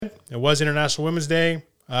said, it was International Women's Day.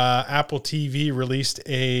 Apple TV released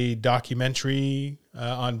a documentary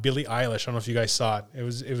on Billie Eilish. I don't know if you guys saw it. It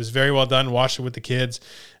was very well done. Watched it with the kids.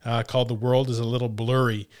 Called "The World Is a Little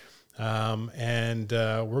Blurry," and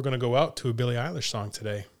we're going to go out to a Billie Eilish song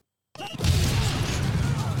today.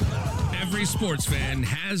 Every sports fan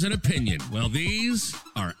has an opinion. Well, these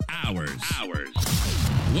are ours.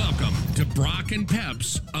 Welcome to Brock and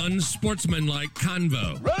Pep's Unsportsmanlike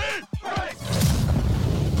Convo. Right.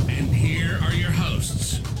 And here are your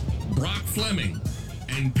hosts, Brock Fleming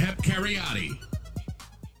and Pep Cariotti.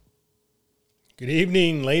 Good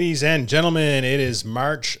evening, ladies and gentlemen. It is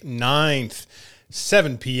March 9th,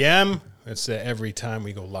 7 p.m. It's every time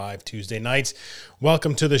we go live Tuesday nights.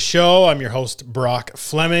 Welcome to the show. I'm your host, Brock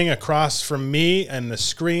Fleming. Across from me and the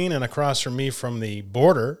screen and across from me from the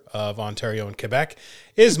border of Ontario and Quebec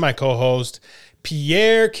is my co-host,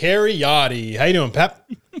 Pierre Cariotti. How you doing, Pep?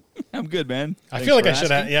 I'm good, man. I feel like I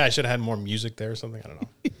should have had more music there or something. I don't know.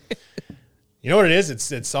 You know what it is?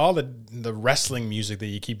 It's all the wrestling music that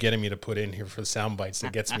you keep getting me to put in here for the sound bites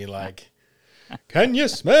that gets me like, can you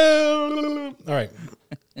smell? All right.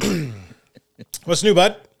 What's new,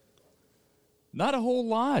 bud? Not a whole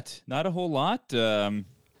lot.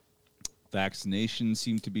 Vaccinations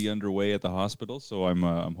seem to be underway at the hospital, so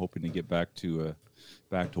I'm hoping to get back to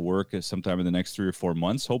work sometime in the next 3 or 4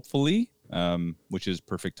 months, hopefully, which is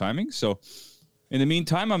perfect timing. So, in the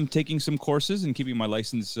meantime, I'm taking some courses and keeping my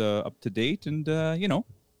license up to date, and trying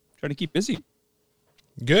to keep busy.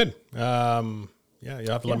 Good. Yeah,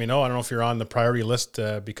 you'll have to let me know. I don't know if you're on the priority list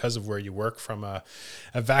because of where you work from a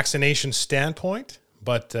vaccination standpoint,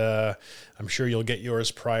 but I'm sure you'll get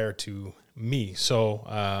yours prior to me. So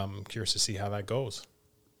I'm curious to see how that goes.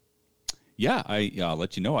 Yeah, I'll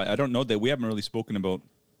let you know. I don't know that we haven't really spoken about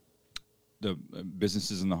the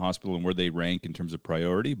businesses in the hospital and where they rank in terms of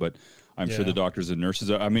priority, but I'm sure the doctors and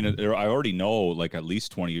nurses, I already know like at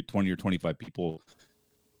least 20 or 25 people,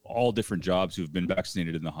 all different jobs who've been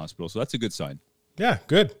vaccinated in the hospital. So that's a good sign. Yeah,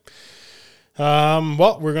 good.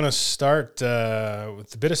 Well, we're going to start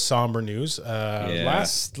with a bit of somber news.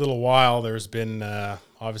 Last little while, there's been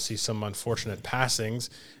obviously some unfortunate passings.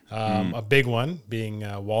 A big one being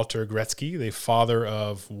Walter Gretzky, the father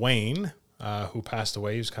of Wayne, who passed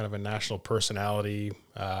away. He was kind of a national personality,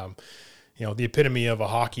 the epitome of a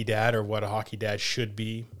hockey dad, or what a hockey dad should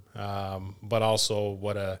be, but also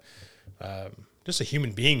what just a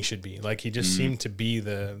human being should be. Like, he just seemed to be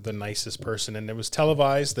the nicest person, and it was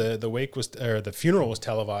televised. The funeral was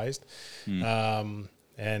televised. I've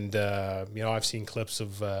seen clips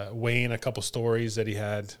of Wayne, a couple stories that he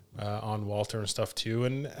had on Walter and stuff too.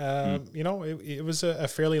 And, it was a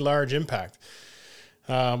fairly large impact.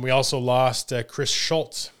 We also lost Chris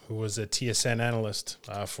Schultz, who was a TSN analyst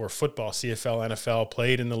for football, CFL, NFL,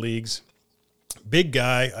 played in the leagues. Big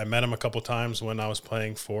guy. I met him a couple times when I was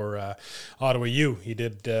playing for Ottawa U. He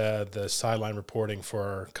did the sideline reporting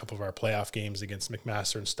for a couple of our playoff games against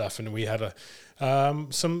McMaster and stuff. And we had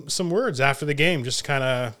some words after the game, just kind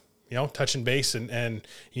of, touching base, and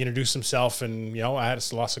he introduced himself. And, I had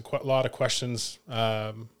a lot of questions,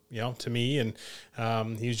 to me. And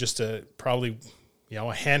he was just probably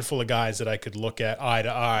a handful of guys that I could look at eye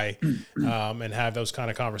to eye and have those kind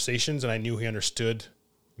of conversations. And I knew he understood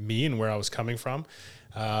me and where I was coming from.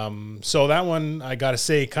 So that one, I got to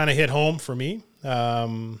say, kind of hit home for me.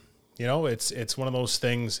 It's one of those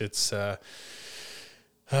things. It's I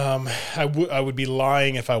would be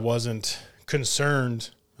lying if I wasn't concerned,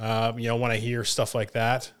 when I hear stuff like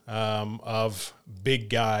that, of big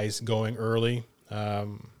guys going early. I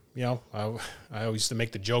always used to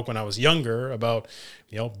make the joke when I was younger about,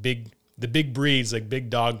 the big breeds, like big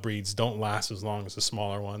dog breeds, don't last as long as the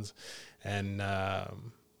smaller ones. And,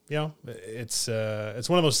 it's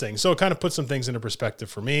one of those things. So it kind of puts some things into perspective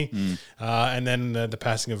for me. And then the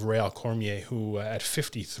passing of Réal Cormier, who at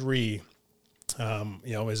 53,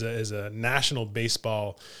 is a national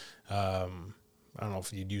baseball, I don't know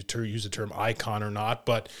if you'd use the term icon or not,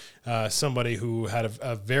 but somebody who had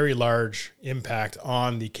a very large impact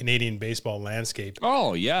on the Canadian baseball landscape.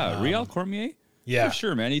 Oh, yeah. Réal Cormier? Yeah. For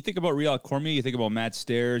sure, man. You think about Réal Cormier, you think about Matt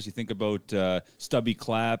Stairs, you think about Stubby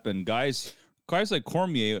Clapp, and guys like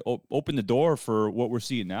Cormier opened the door for what we're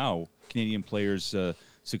seeing now, Canadian players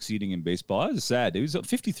succeeding in baseball. That was sad. He was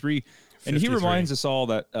 53, and he reminds us all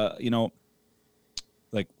that,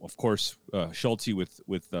 like, of course, Schultz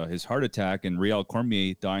with his heart attack, and Réal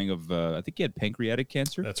Cormier dying of, I think he had pancreatic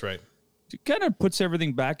cancer. That's right. It kind of puts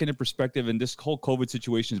everything back into perspective, and this whole COVID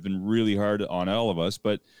situation has been really hard on all of us,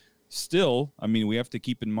 but still, I mean, we have to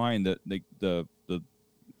keep in mind that the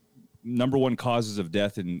number one causes of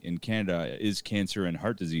death in Canada is cancer and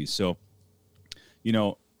heart disease. So,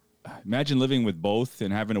 imagine living with both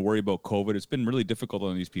and having to worry about COVID. It's been really difficult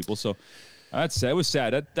on these people. So that's sad. It was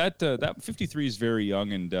sad. That 53 is very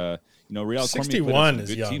young, and Real 61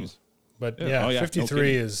 is young, teams. But yeah,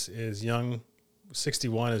 53 is young.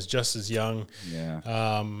 61 is just as young.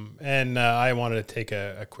 Yeah. And I wanted to take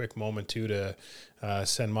a quick moment too to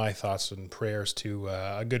send my thoughts and prayers to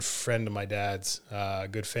a good friend of my dad's, a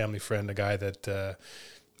good family friend, a guy that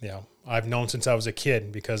I've known since I was a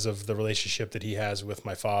kid because of the relationship that he has with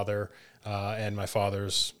my father and my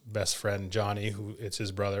father's best friend Johnny, who it's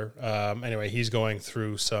his brother. Anyway, he's going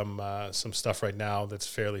through some stuff right now that's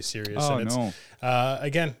fairly serious. Oh, and it's, no.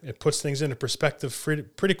 Again, it puts things into perspective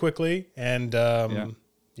pretty quickly. And I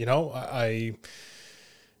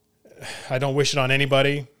don't wish it on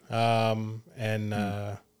anybody.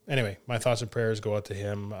 Anyway, my thoughts and prayers go out to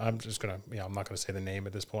him. I'm just gonna, I'm not gonna say the name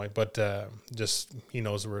at this point, but just he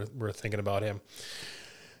knows we're thinking about him.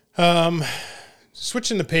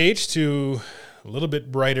 Switching the page to a little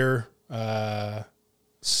bit brighter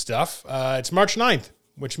stuff. It's March 9th,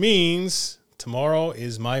 which means tomorrow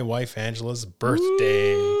is my wife Angela's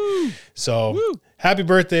birthday. Woo! So happy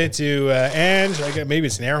birthday to Ange. Maybe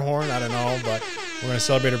it's an air horn, I don't know, but we're going to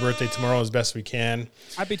celebrate her birthday tomorrow as best we can.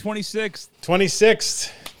 Happy 26th.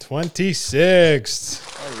 26th.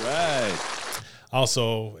 All right.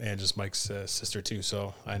 Also, Ange's Mike's sister too,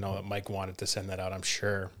 so I know that Mike wanted to send that out, I'm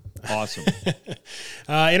sure. Awesome.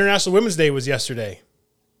 International Women's Day was yesterday.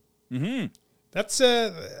 Mm-hmm. That's,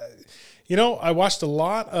 I watched a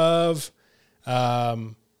lot of,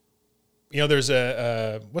 there's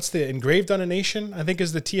what's the Engraved on a Nation, I think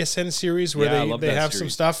is the TSN series where they have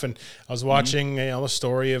some stuff. And I was watching, a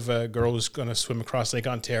story of a girl who's going to swim across Lake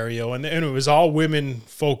Ontario. And it was all women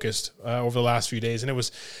focused over the last few days. And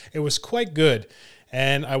it was quite good.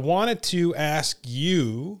 And I wanted to ask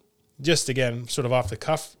you, just again, sort of off the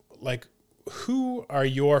cuff, like, who are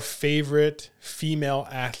your favorite female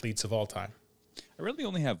athletes of all time? I really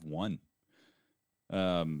only have one.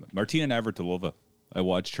 Martina Navratilova. I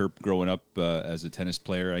watched her growing up as a tennis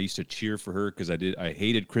player. I used to cheer for her because I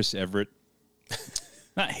hated Chris Everett.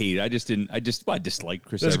 Not hate. I disliked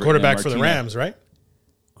Chris Everett. There's a quarterback for the Rams, right?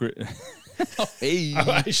 Hey.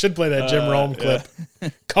 I should play that Jim Rome clip.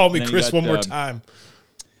 Call me Chris one more time.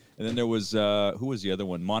 And then there was, who was the other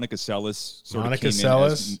one? Monica Seles. Monica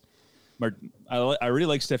Seles. I really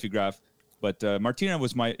like Steffi Graf, but Martina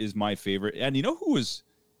is my favorite. And you know who was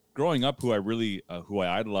growing up, who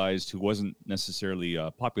I idolized, who wasn't necessarily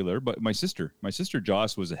popular, but my sister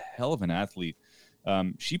Joss was a hell of an athlete.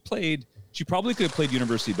 She probably could have played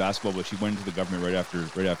university basketball, but she went into the government right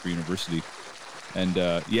after university. And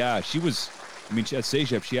she was, at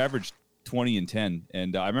CEGEP, she averaged 20 and 10.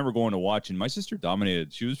 And I remember going to watch, and my sister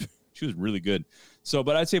dominated. She was really good. So,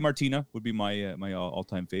 but I'd say Martina would be my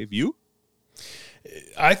all-time fave. You?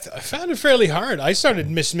 I found it fairly hard. I started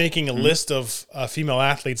making a list of female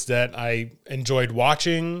athletes that I enjoyed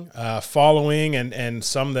watching, following, and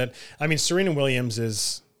some that, Serena Williams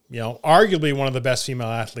is, arguably one of the best female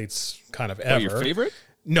athletes kind of ever. Your favorite?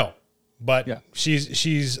 No. But yeah,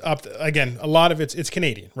 she's up again. A lot of it's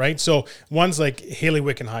Canadian, right? So ones like Hayley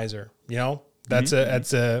Wickenheiser, that's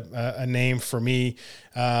a name for me.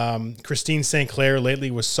 Christine St. Clair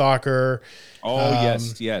lately with soccer. Oh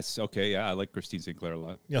yes, okay, yeah, I like Christine St. Clair a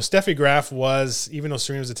lot. Steffi Graf was, even though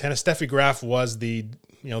Serena was a tennis, Steffi Graf was the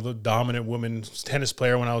dominant women's tennis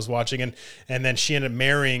player when I was watching, and then she ended up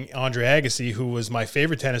marrying Andre Agassi, who was my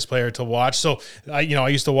favorite tennis player to watch. So I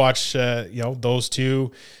used to watch those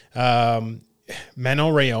two. Manon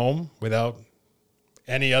Rhéaume, without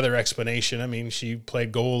any other explanation. She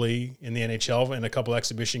played goalie in the NHL in a couple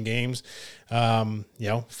exhibition games.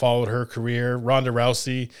 Followed her career. Ronda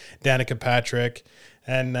Rousey, Danica Patrick,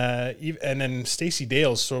 and then Stacey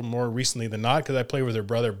Dales. So more recently than not, because I played with her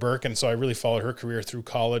brother Burke, and so I really followed her career through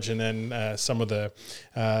college, and then some of the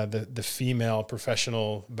female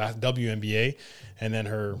professional WNBA, and then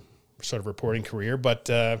her sort of reporting career. But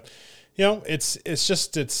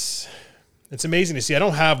it's amazing to see. I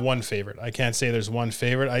don't have one favorite. I can't say there's one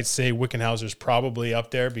favorite. I'd say Wickenheiser's probably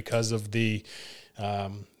up there because of the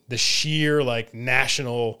sheer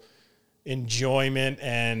national enjoyment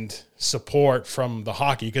and support from the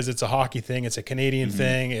hockey, because it's a hockey thing. It's a Canadian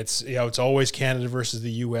thing. It's it's always Canada versus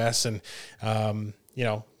the U.S. and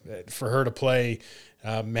for her to play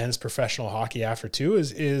men's professional hockey after too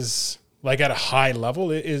is like at a high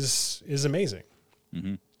level is amazing.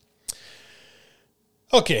 Mm-hmm.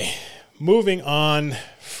 Okay, moving on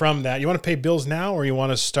from that. You want to pay bills now, or you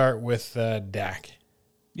want to start with Dak?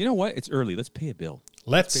 You know what? It's early. Let's pay a bill.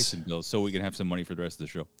 Let's pay some bills so we can have some money for the rest of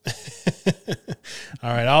the show. All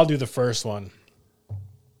right, I'll do the first one.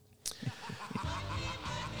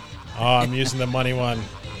 I'm using the money one.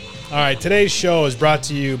 All right, today's show is brought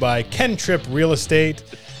to you by Ken Tripp Real Estate.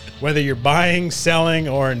 Whether you're buying, selling,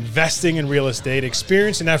 or investing in real estate,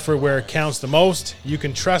 experience and effort where it counts the most. You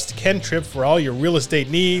can trust Ken Tripp for all your real estate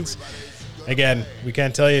needs. Again, we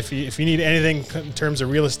can't tell you if you need anything in terms of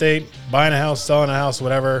real estate, buying a house, selling a house,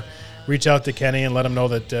 whatever, reach out to Kenny and let him know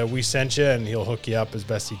that we sent you, and he'll hook you up as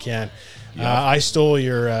best he can. Yeah. I stole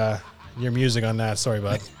your music on that. Sorry,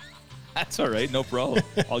 bud. That's all right. No problem.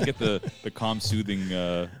 I'll get the calm,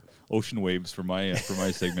 soothing ocean waves for my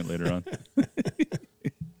segment later on.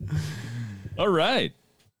 All right.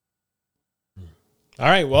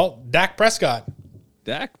 Well, Dak Prescott.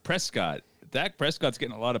 Dak Prescott's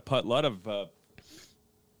getting a lot of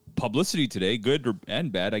publicity today, good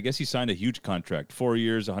and bad. I guess he signed a huge contract, 4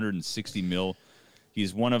 years, $160 million.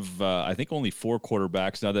 He's one of I think only 4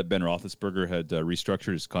 quarterbacks now that Ben Roethlisberger had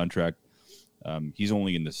restructured his contract. He's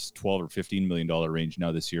only in this $12 or $15 million range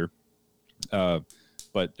now this year.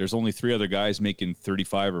 But there's only 3 other guys making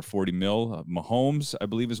 35 or 40 mil. Mahomes, I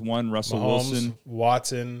believe, is one. Wilson,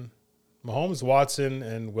 Watson,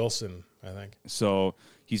 and Wilson, I think. So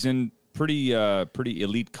he's in pretty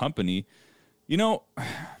elite company. You know,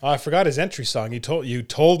 I forgot his entry song. You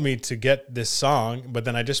told me to get this song, but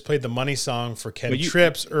then I just played the money song for Ken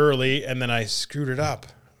Tripp's early, and then I screwed it up.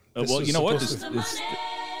 Well, you know what?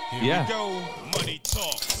 Here we go. Money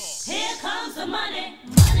talk. Here comes the money.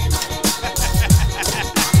 Money, money, money.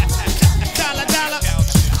 Dollar, dollar.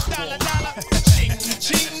 Dollar, dollar. Ching,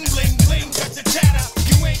 ching, bling, bling. Got the chatter.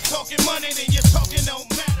 You ain't talking money, then you're talking no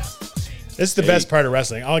matter. This is the best part of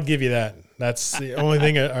wrestling. I'll give you that. That's the only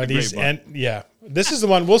thing are these. And yeah, this is the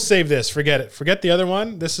one. We'll save this. Forget it. Forget the other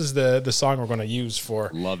one. This is the song we're going to use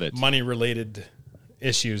for money related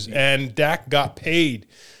issues. And Dak got paid.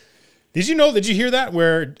 Did you hear that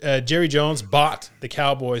where Jerry Jones bought the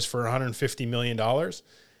Cowboys for $150 million?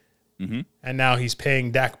 Mm-hmm. And now he's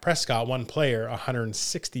paying Dak Prescott, one player,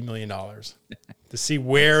 $160 million to see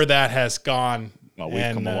where that has gone. Well,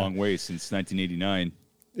 we've come a long way since 1989.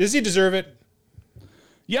 Does he deserve it?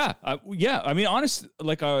 Yeah. I mean, honestly,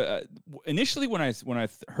 like initially when I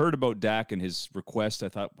heard about Dak and his request, I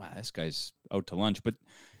thought, wow, this guy's out to lunch. But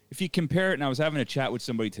if you compare it, and I was having a chat with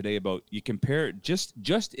somebody today about, you compare it just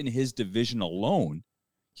in his division alone,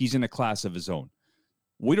 he's in a class of his own.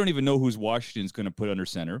 We don't even know who's Washington's going to put under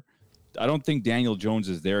center. I don't think Daniel Jones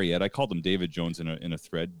is there yet. I called him David Jones in a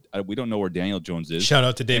thread. We don't know where Daniel Jones is. Shout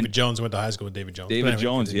out to David Jones. Went to high school with David Jones. David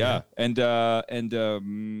Jones, yeah. And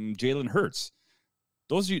Jalen Hurts.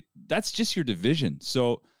 That's just your division.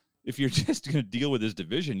 So if you're just going to deal with his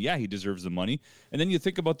division, yeah, he deserves the money. And then you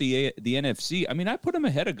think about the NFC. I mean, I put him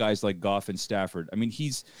ahead of guys like Goff and Stafford. I mean,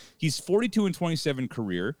 he's 42-27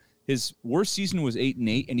 career. His worst season was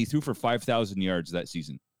 8-8, and he threw for 5,000 yards that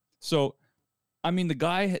season. So, I mean, the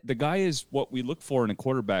guy is what we look for in a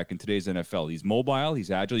quarterback in today's NFL. He's mobile.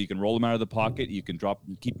 He's agile. You can roll him out of the pocket. You can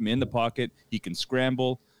keep him in the pocket. He can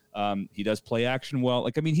scramble. He does play action well.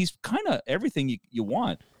 Like, I mean, he's kind of everything you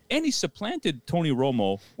want. And he supplanted Tony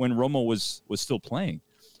Romo when Romo was still playing.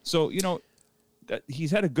 So, you know,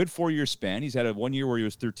 he's had a good 4-year span. He's had a 1 year where he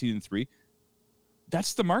was 13-3.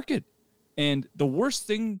 That's the market. And the worst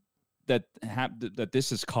thing that this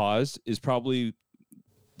has caused is probably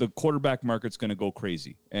the quarterback market's going to go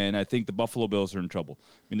crazy. And I think the Buffalo Bills are in trouble. I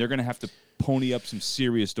mean, they're going to have to pony up some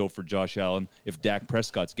serious dough for Josh Allen if Dak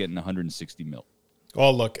Prescott's getting $160 million.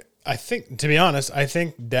 Well, look, to be honest, I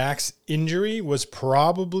think Dak's injury was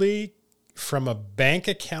probably, from a bank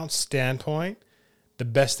account standpoint, the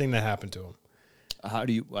best thing that happened to him. How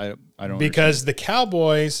do you? I don't. Because the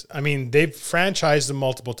Cowboys, I mean, they've franchised them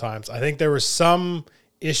multiple times. I think there were some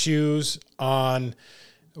issues on,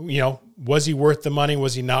 you know, was he worth the money?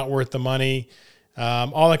 Was he not worth the money?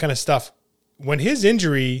 All that kind of stuff. When his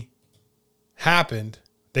injury happened,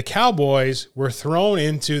 the Cowboys were thrown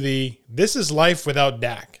into this is life without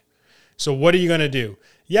Dak. So what are you going to do?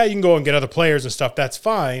 Yeah, you can go and get other players and stuff. That's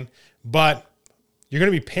fine. But you're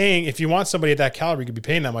going to be paying, if you want somebody at that caliber, you could be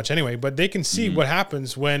paying that much anyway. But they can see what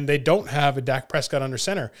happens when they don't have a Dak Prescott under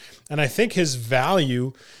center. And I think his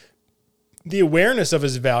value, the awareness of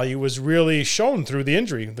his value was really shown through the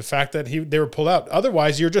injury. The fact that they were pulled out.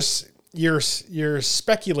 Otherwise, you're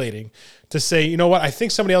speculating to say, you know what, I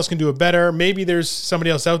think somebody else can do it better. Maybe there's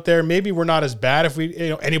somebody else out there. Maybe we're not as bad if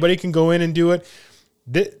anybody can go in and do it.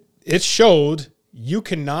 It showed you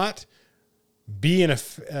cannot be an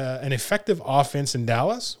effective offense in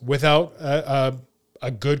Dallas without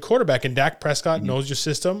a good quarterback. And Dak Prescott knows your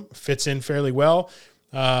system, fits in fairly well,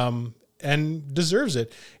 and deserves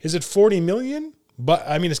it. Is it $40 million? But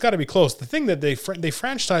I mean, it's got to be close. The thing that they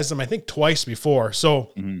franchised them, I think, twice before.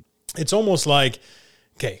 So it's almost like,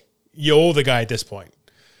 okay, you owe the guy at this point.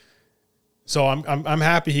 So I'm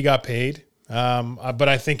happy he got paid. But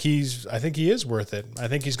I think he is worth it. I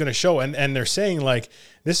think he's going to show. And they're saying like,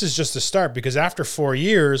 this is just a start because after 4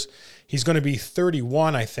 years, he's going to be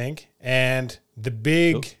 31, I think. And the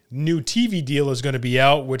big new TV deal is going to be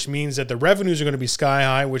out, which means that the revenues are going to be sky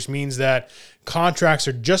high, which means that contracts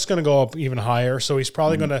are just going to go up even higher. So he's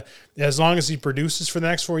probably going to, as long as he produces for the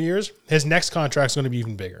next 4 years, his next contract's going to be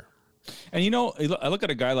even bigger. And, I look at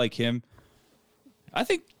a guy like him, I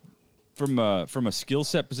think, from a skill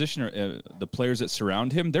set position, or the players that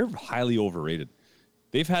surround him, they're highly overrated.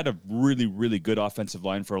 They've had a really, really good offensive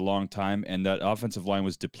line for a long time, and that offensive line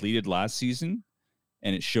was depleted last season,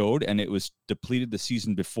 and it showed, and it was depleted the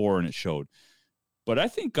season before, and it showed. But I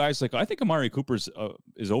think I think Amari Cooper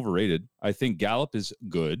is overrated. I think Gallup is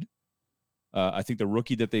good. I think the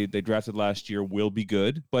rookie that they drafted last year will be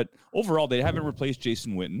good, but overall they haven't replaced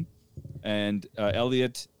Jason Witten, and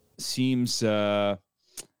Elliott seems.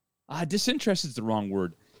 Disinterested is the wrong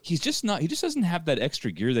word. He just doesn't have that extra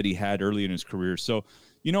gear that he had early in his career. So,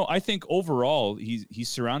 I think overall he's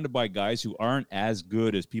surrounded by guys who aren't as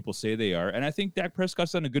good as people say they are. And I think Dak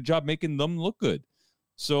Prescott's done a good job making them look good.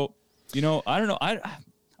 So, I don't know.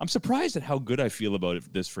 I'm surprised at how good I feel about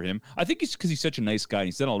this for him. I think it's because he's such a nice guy.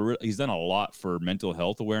 He's done a lot for mental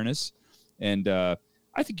health awareness. And I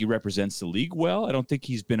think he represents the league well. I don't think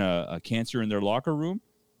he's been a cancer in their locker room.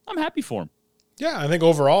 I'm happy for him. Yeah, I think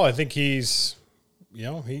overall, I think he's,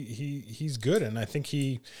 he's good, and I think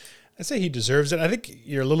I'd say he deserves it. I think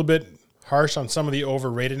you're a little bit harsh on some of the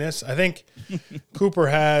overratedness. I think Cooper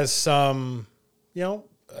has some,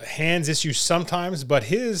 hands issues sometimes, but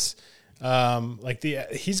his,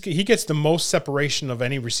 he gets the most separation of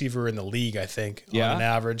any receiver in the league. I think on an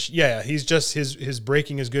average. Yeah, he's just his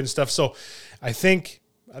breaking is good and stuff. So, I think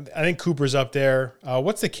Cooper's up there.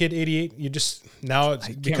 What's the kid, 88? You just now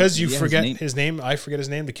because you forget his name. I forget his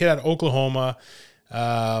name. The kid out of Oklahoma.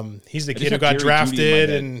 He's the kid who got drafted,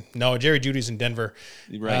 and no, Jerry Jeudy's in Denver.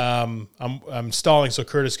 Right. I'm stalling so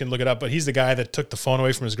Curtis can look it up, but he's the guy that took the phone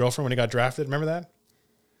away from his girlfriend when he got drafted. Remember that?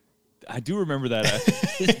 I do remember that.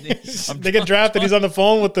 They get drafted. He's on the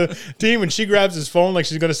phone with the team, and she grabs his phone like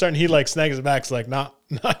she's going to start, and he like snags it back. It's like not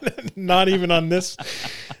even on this.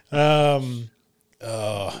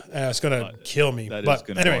 It's gonna kill me. But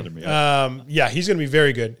anyway, bother me. He's gonna be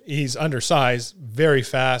very good. He's undersized, very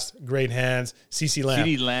fast, great hands.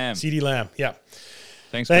 CeeDee Lamb. Yeah.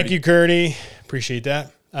 Thank you, Curdy. Appreciate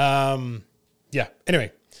that.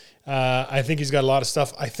 Anyway, I think he's got a lot of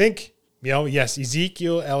stuff. I think, yes,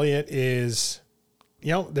 Ezekiel Elliott is,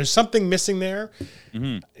 there's something missing there.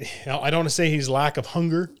 Mm-hmm. I don't want to say he's lack of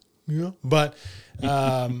hunger, but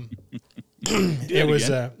it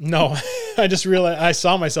was no. I just realized I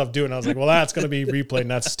saw myself doing it. I was like, well, that's going to be replayed,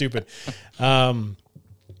 and that's stupid. No,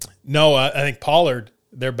 I think Pollard,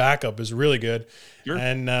 their backup, is really good. Sure.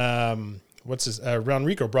 And Ron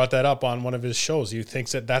Rico brought that up on one of his shows. He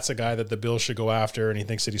thinks that that's a guy that the Bills should go after, and he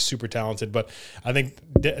thinks that he's super talented. But I think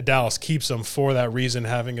Dallas keeps him for that reason,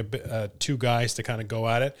 having two guys to kind of go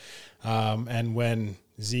at it. And when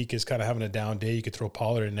Zeke is kind of having a down day, you could throw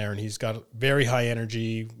Pollard in there, and he's got very high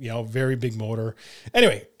energy, very big motor.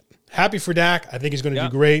 Anyway, happy for Dak. I think he's going to do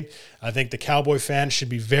great. I think the Cowboy fans should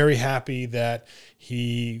be very happy that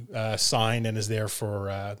he signed and is there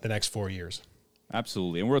for the next 4 years.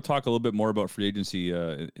 Absolutely, and we'll talk a little bit more about free agency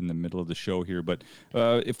in the middle of the show here. But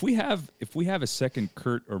if we have a second,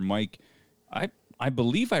 Kurt or Mike, I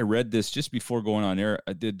believe I read this just before going on air.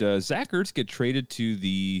 Did Zach Ertz get traded to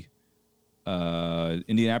the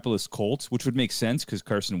Indianapolis Colts, which would make sense because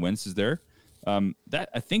Carson Wentz is there? That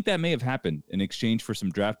I think that may have happened in exchange for some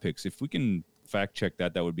draft picks. If we can fact check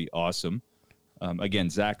that would be awesome. Again,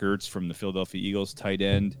 Zach Ertz from the Philadelphia Eagles, tight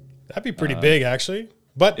end. That'd be pretty big, actually.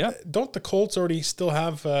 But don't the Colts already still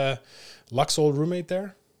have Luck's old roommate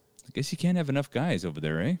there? I guess you can't have enough guys over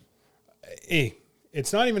there, eh? Hey,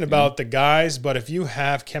 it's not even about the guys, but if you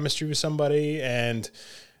have chemistry with somebody and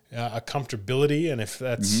a comfortability, and if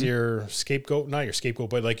that's your scapegoat, not your scapegoat,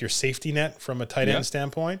 but like your safety net from a tight end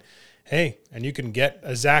standpoint, hey, and you can get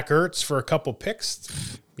a Zach Ertz for a couple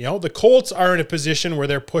picks. The Colts are in a position where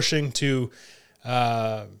they're pushing to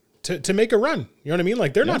make a run. You know what I mean?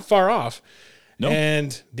 Like they're not far off. No.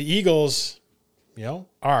 And the Eagles,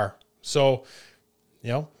 are. So,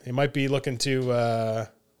 they might be looking to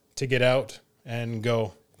get out and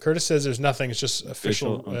go. Curtis says there's nothing. It's just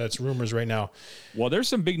official. It's rumors right now. Well, there's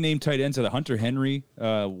some big name tight ends. Hunter Henry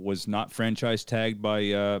was not franchise tagged by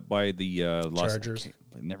the Chargers.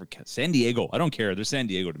 San Diego. I don't care. They're San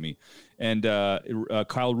Diego to me. And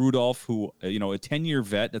Kyle Rudolph, who, a 10-year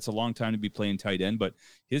vet. That's a long time to be playing tight end, but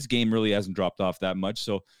his game really hasn't dropped off that much.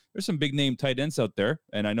 So there's some big name tight ends out there.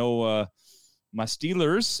 And I know my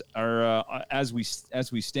Steelers are, as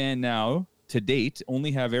we stand now, to date,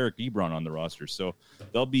 only have Eric Ebron on the roster. So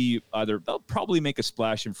they'll probably make a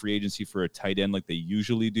splash in free agency for a tight end like they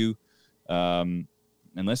usually do,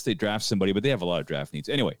 unless they draft somebody, but they have a lot of draft needs.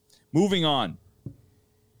 Anyway, moving on.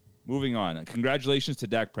 Congratulations to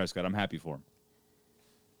Dak Prescott. I'm happy for him.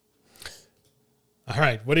 All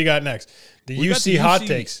right, what do you got next? The UC hot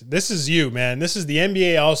takes. This is you, man. This is the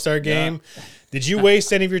NBA All-Star Game. Yeah. Did you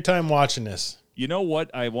waste any of your time watching this? You know what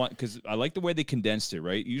I want, because I like the way they condensed it,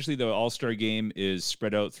 right? Usually the All-Star Game is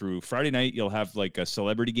spread out through Friday night. You'll have like a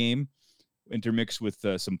celebrity game intermixed with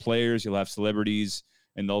some players. You'll have celebrities,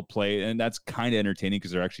 and they'll play, and that's kind of entertaining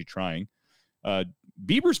because they're actually trying.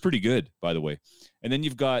 Bieber's pretty good, by the way. And then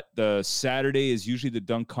you've got the Saturday is usually the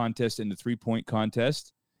dunk contest and the three-point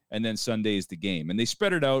contest, and then Sunday is the game. And they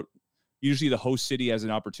spread it out. Usually the host city has an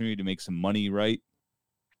opportunity to make some money, right?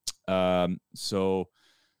 So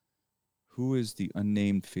who is the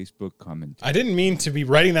unnamed Facebook commenter? I didn't mean to be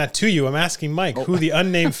writing that to you. I'm asking Mike who the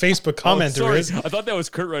unnamed Facebook commenter is. I thought that was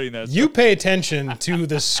Kurt writing that. You pay attention to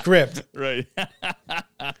the script. Right.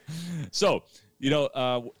 So,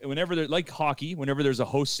 whenever they're like hockey, whenever there's a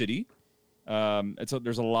host city,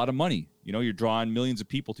 there's a lot of money. You're drawing millions of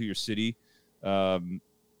people to your city, and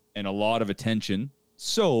a lot of attention.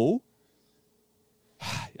 So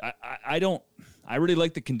I really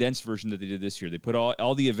like the condensed version that they did this year. They put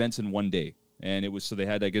all the events in one day, and they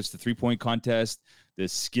had, I guess, the 3-point contest, the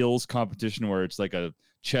skills competition where it's like a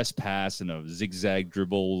chest pass and a zigzag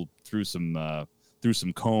dribble through some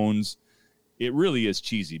cones. It really is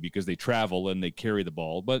cheesy because they travel and they carry the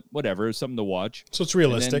ball, but whatever, it's something to watch. So it's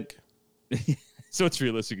realistic. So it's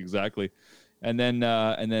realistic, exactly. And then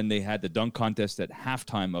they had the dunk contest at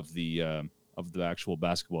halftime of the actual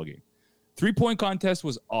basketball game. 3-point contest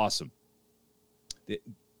was awesome.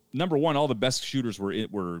 Number one, all the best shooters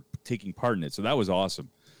were taking part in it, so that was awesome.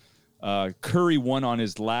 Curry won on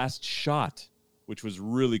his last shot, which was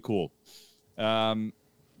really cool.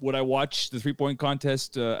 Would I watch the 3-point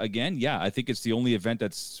contest again? Yeah, I think it's the only event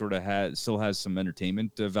that still has some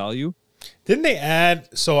entertainment value. Didn't they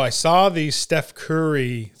add? So I saw the Steph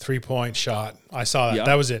Curry 3-point shot. I saw that. Yeah.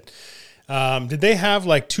 That was it. Did they have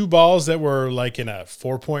like two balls that were like in a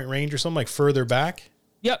 4-point range or something, like further back?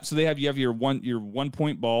 Yeah. So you have your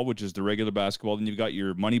 1-point ball, which is the regular basketball. Then you've got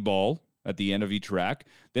your money ball at the end of each rack.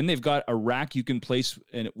 Then they've got a rack you can place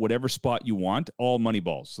in whatever spot you want, all money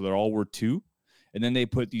balls. So they're all worth 2. And then they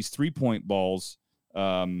put these 3-point balls,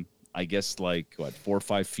 I guess like 4 or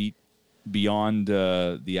 5 feet beyond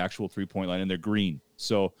the actual 3-point line, and they're green.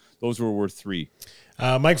 So those were worth 3.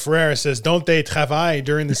 Mike Ferreira says, don't they travail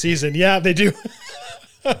during the season? Yeah, they do.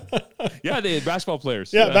 Yeah, they had basketball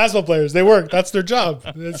players. Yeah, basketball players. They work. That's their job.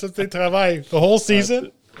 It's just they travail the whole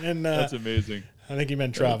season. That's amazing. I think he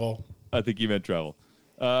meant travel. So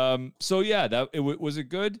yeah, was it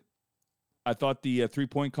good? I thought the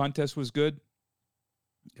 3-point contest was good.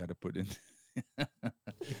 Got to put in.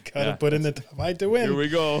 Put in the fight to win. Here we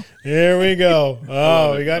go.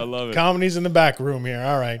 Oh, we got comedies in the back room here.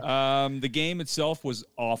 All right. The game itself was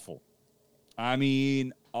awful. I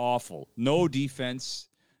mean, awful. No defense,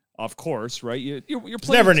 of course, right? You're playing. There's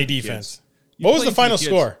never any defense. What was the final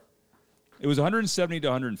score? It was 170 to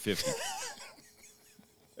 150.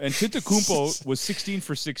 And Antetokounmpo was 16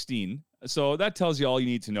 for 16. So that tells you all you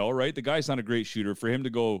need to know, right? The guy's not a great shooter. For him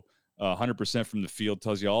to go 100% from the field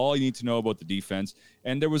tells you all you need to know about the defense.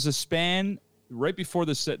 And there was a span right before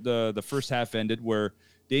the first half ended where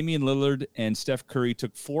Damian Lillard and Steph Curry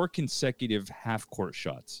took 4 consecutive half-court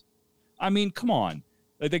shots. I mean, come on.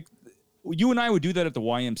 Like you and I would do that at the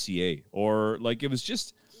YMCA, or like it was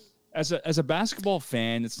just as a basketball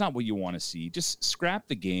fan, it's not what you want to see. Just scrap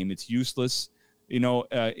the game. It's useless.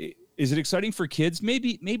 Is it exciting for kids?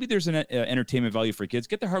 Maybe there's an entertainment value for kids.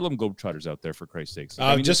 Get the Harlem Globetrotters out there, for Christ's sakes.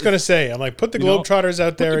 I mean, just going to say, I'm like, put the Globetrotters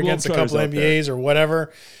out there against a couple NBAs or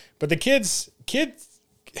whatever. But the kids,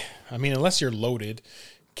 I mean, unless you're loaded,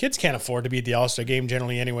 kids can't afford to be at the All-Star game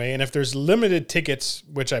generally anyway. And if there's limited tickets,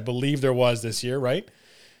 which I believe there was this year, right?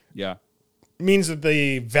 Yeah. It means that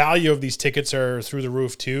the value of these tickets are through the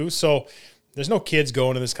roof too. So there's no kids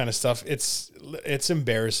going to this kind of stuff. It's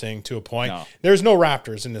embarrassing to a point. No. There's no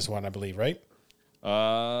Raptors in this one, I believe, right?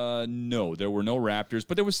 No, there were no Raptors,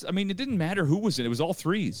 but there was. I mean, it didn't matter who was in it. It was all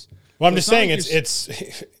threes. Well, I'm just saying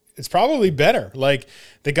it's probably better. Like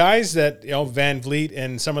the guys that Van Vliet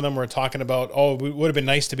and some of them were talking about. Oh, it would have been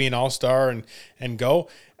nice to be an All-Star and go.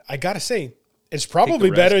 I gotta say, It's probably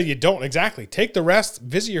rest. better you don't. Exactly. Take the rest,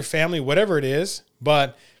 visit your family, whatever it is.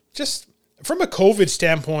 But just from a COVID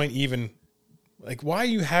standpoint, even, like, why are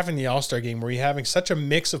you having the All-Star game where you're having such a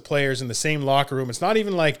mix of players in the same locker room? It's not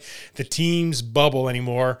even like the team's bubble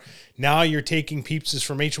anymore. Now you're taking pieces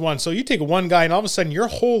from each one. So you take one guy and all of a sudden your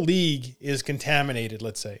whole league is contaminated,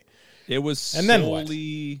 let's say. It was And then what?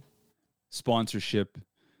 solely sponsorship.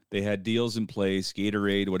 They had deals in place,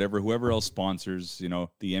 Gatorade, whoever else sponsors, the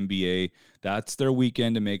NBA. That's their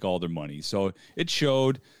weekend to make all their money. So it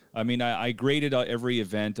showed. I mean, I graded every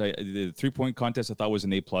event. The 3-point contest I thought was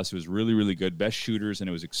an A+. It was really, really good. Best shooters, and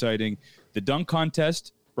it was exciting. The dunk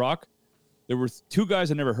contest, Brock, there were 2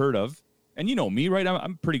 guys I never heard of. And you know me, right?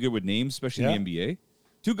 I'm pretty good with names, especially in the NBA.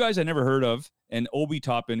 2 guys I never heard of, and Obi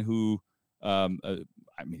Toppin, who,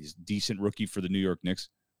 he's a decent rookie for the New York Knicks.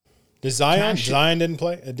 Did Zion? Zion didn't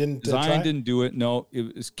play? Didn't Zion try? didn't do it. No,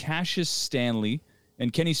 it was Cassius Stanley,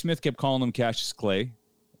 and Kenny Smith kept calling him Cassius Clay.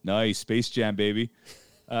 Nice, Space Jam, baby.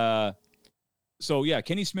 So yeah,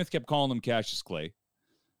 Kenny Smith kept calling him Cassius Clay.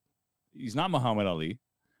 He's not Muhammad Ali.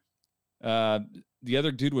 The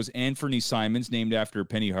other dude was Anthony Simons, named after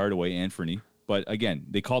Penny Hardaway, Anthony. But again,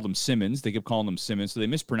 they called him Simmons. They kept calling him Simmons, so they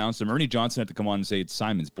mispronounced him. Ernie Johnson had to come on and say it's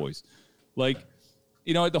Simons, boys. Like,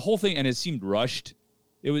 the whole thing, and it seemed rushed.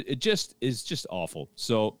 It just is just awful.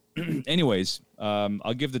 So, anyways,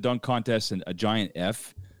 I'll give the dunk contest a giant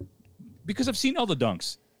F because I've seen all the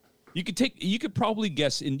dunks. You could probably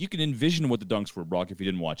guess, and you can envision what the dunks were, Brock, if you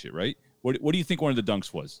didn't watch it, right? What do you think one of the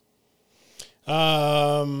dunks was?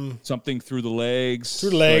 Something through the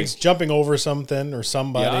legs. Jumping over something or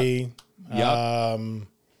somebody. Yeah.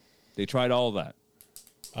 They tried all of that.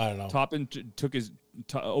 I don't know.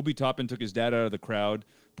 Obi Toppin took his dad out of the crowd,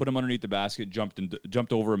 put him underneath the basket,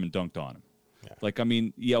 jumped over him and dunked on him.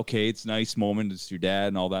 Yeah. Okay, it's a nice moment. It's your dad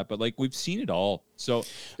and all that, but like we've seen it all. So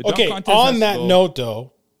the dunk contest on that note,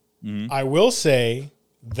 though, I will say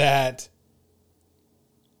that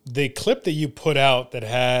the clip that you put out that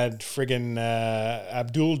had friggin'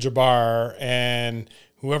 Abdul Jabbar and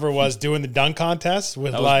whoever was doing the dunk contest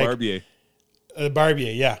with that was Barbier.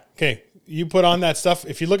 Barbier, yeah. Okay. You put on that stuff.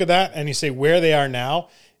 If you look at that and you say where they are now,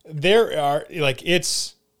 there are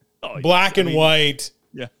it's black and white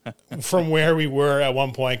from where we were at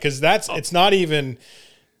one point. Because it's not even,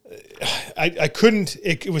 I couldn't,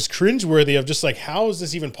 it was cringeworthy of just like, how is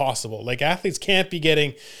this even possible? Like athletes can't be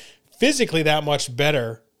getting physically that much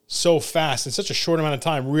better so fast in such a short amount of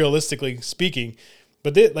time, realistically speaking.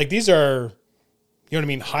 But these are, you know what I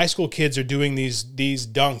mean? High school kids are doing these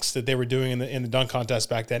dunks that they were doing in the dunk contest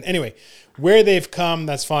back then. Anyway, where they've come,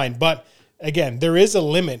 that's fine. But again, there is a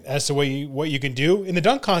limit as to what you can do. In the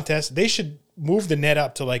dunk contest, they should move the net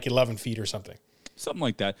up to like 11 feet or something. Something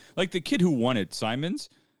like that. Like the kid who won it, Simons.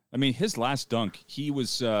 I mean, his last dunk, he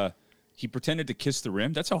pretended to kiss the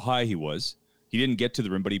rim. That's how high he was. He didn't get to the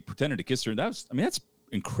rim, but he pretended to kiss the rim. That's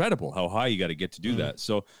incredible how high you got to get to do that.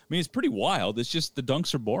 So, I mean, it's pretty wild. It's just the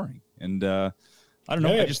dunks are boring. And I don't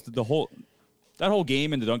know. Yeah. I just that whole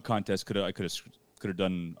game and the dunk contest I could have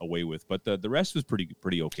done away with, but the rest was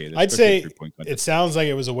pretty okay. I'd say it sounds like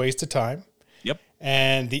it was a waste of time. Yep.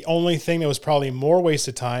 And the only thing that was probably more waste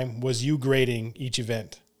of time was you grading each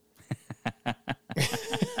event. That's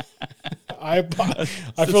my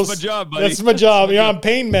job, buddy. That's my job. I'm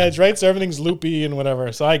pain meds, right? So everything's loopy and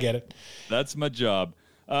whatever. So I get it. That's my job.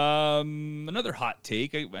 Another hot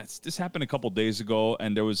take. This happened a couple days ago,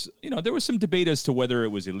 and there was some debate as to whether it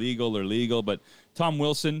was illegal or legal. But Tom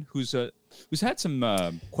Wilson, who's had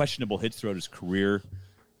some questionable hits throughout his career,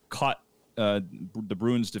 caught the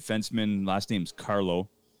Bruins defenseman, last name's Carlo,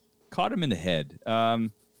 caught him in the head.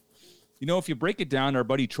 If you break it down, our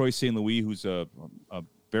buddy Troy St. Louis, who's a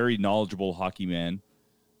very knowledgeable hockey man,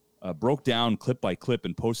 broke down clip by clip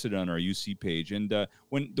and posted it on our UC page. And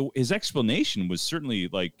his explanation was certainly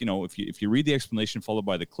like, if you read the explanation followed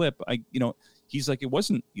by the clip, he's like, it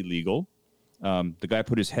wasn't illegal. The guy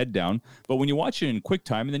put his head down. But when you watch it in quick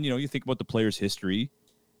time, and then, you think about the player's history,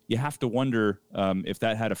 you have to wonder if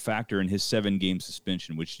that had a factor in his 7-game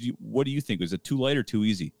suspension, what do you think? Was it too light or too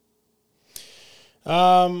easy?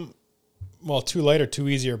 Well, too light or too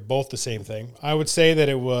easy are both the same thing. I would say that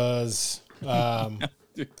it was...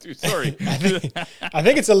 Dude, sorry. I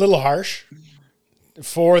think it's a little harsh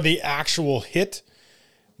for the actual hit,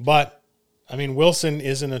 but I mean, Wilson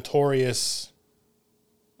is a notorious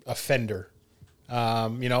offender.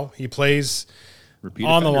 He plays Repeat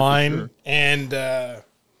on the offender for line, sure. and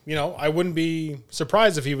I wouldn't be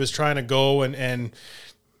surprised if he was trying to go and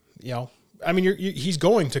I mean, he's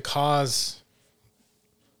going to cause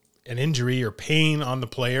an injury or pain on the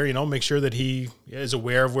player, make sure that he is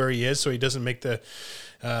aware of where he is so he doesn't make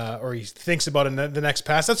or he thinks about the next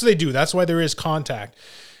pass. That's what they do. That's why there is contact.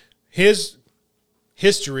 His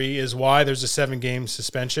history is why there's a 7-game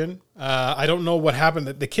suspension. I don't know what happened.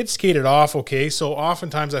 The kid skated off okay, so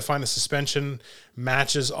oftentimes I find the suspension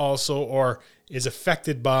matches also or is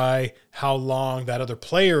affected by how long that other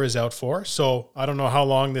player is out for. So I don't know how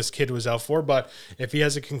long this kid was out for, but if he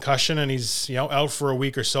has a concussion and he's out for a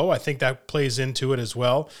week or so, I think that plays into it as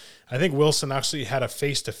well. I think Wilson actually had a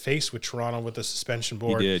face-to-face with Toronto with the suspension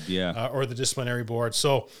board. He did, yeah. Or the disciplinary board.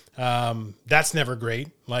 So that's never great,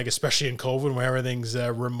 like especially in COVID where everything's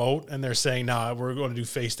remote and they're saying, nah, we're going to do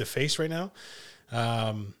face-to-face right now.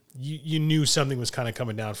 You knew something was kind of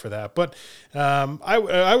coming down for that. But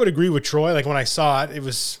I would agree with Troy. Like when I saw it, it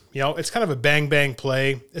was, it's kind of a bang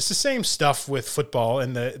play. It's the same stuff with football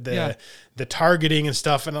and the targeting and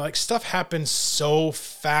stuff. And like stuff happens so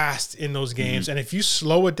fast in those games. And if you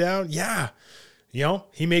slow it down,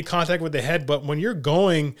 he made contact with the head. But when you're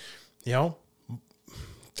going,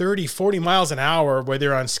 30, 40 miles an hour, whether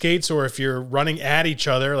you're on skates or if you're running at each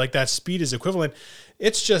other, like that speed is equivalent.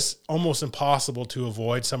 It's just almost impossible to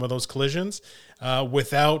avoid some of those collisions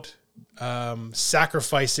without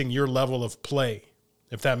sacrificing your level of play,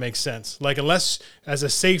 if that makes sense. Like unless as a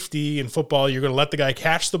safety in football, you're going to let the guy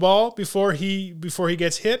catch the ball before he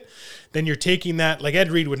gets hit, then you're taking that. Like Ed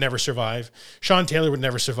Reed would never survive. Sean Taylor would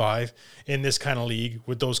never survive in this kind of league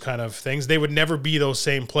with those kind of things. They would never be those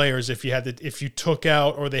same players if you took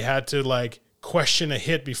out or they had to like question a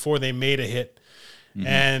hit before they made a hit.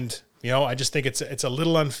 And I just think it's a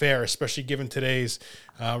little unfair, especially given today's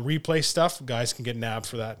replay stuff. Guys can get nabbed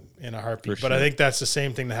for that in a heartbeat. For But I sure. think that's the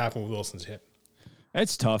same thing that happened with Wilson's hit.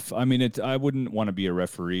 It's tough. I mean, I wouldn't want to be a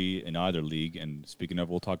referee in either league. And speaking of,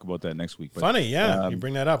 we'll talk about that next week. But, Funny, yeah. You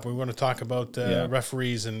bring that up. We want to talk about Yeah.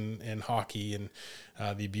 referees in hockey and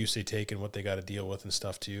the abuse they take and what they got to deal with and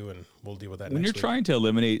stuff too. And we'll deal with that when next you're week. trying to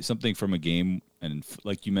eliminate something from a game, and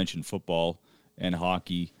like you mentioned, football and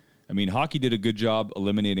hockey. I mean, hockey did a good job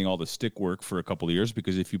eliminating all the stick work for a couple of years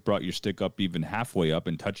because if you brought your stick up even halfway up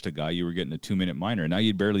and touched a guy, you were getting a 2-minute minor. Now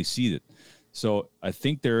you'd barely see it. So I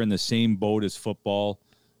think they're in the same boat as football,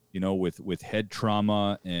 with head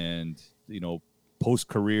trauma and,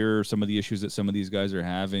 post-career, some of the issues that some of these guys are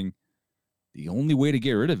having. The only way to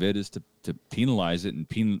get rid of it is to penalize it and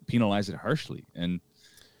penalize it harshly. And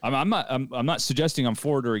I'm not suggesting I'm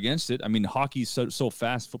for it or against it. I mean, hockey's so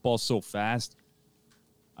fast, football's so fast.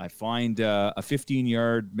 I find a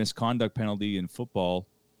 15-yard misconduct penalty in football,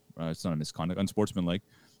 it's not a misconduct, unsportsmanlike,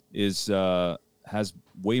 has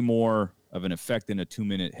way more of an effect than a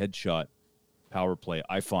 2-minute headshot power play,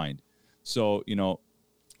 I find. So,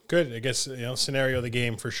 Good. I guess, scenario of the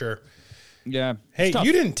game for sure. yeah. Hey, it's tough.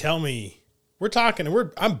 you didn't tell me.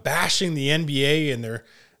 I'm bashing the NBA and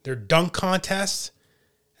their dunk contests,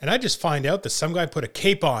 and I just find out that some guy put a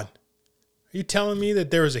cape on. Are you telling me that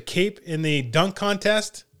there was a cape in the dunk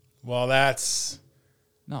contest? Well, that's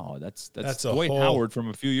that's a Dwight whole- Howard from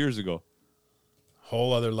a few years ago.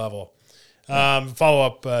 whole other level. Follow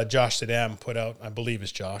up, Josh Sadam put out, I believe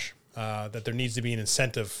it's Josh, that there needs to be an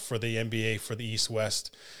incentive for the NBA for the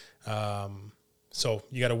East-West. So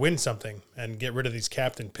you got to win something and get rid of these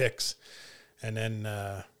captain picks, and then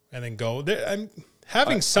go. I'm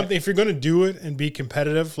having something. If you're going to do it and be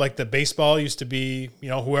competitive, like the baseball used to be,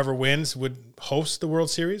 whoever wins would host the World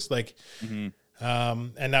Series, like.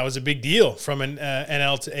 And that was a big deal from an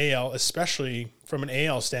NL to AL, especially from an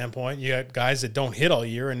AL standpoint. You got guys that don't hit all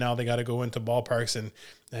year, and now they got to go into ballparks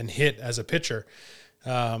and hit as a pitcher.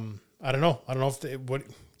 I don't know. I don't know if what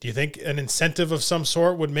do you think an incentive of some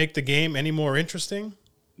sort would make the game any more interesting?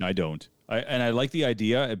 I don't. I like the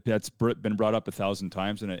idea. That's been brought up 1,000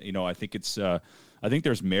 times, and I think it's. I think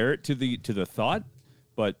there's merit to the thought.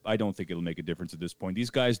 But I don't think it'll make a difference at this point. These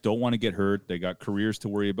guys don't want to get hurt. They got careers to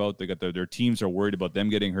worry about. They got their teams are worried about them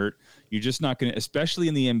getting hurt. You're just not going to, especially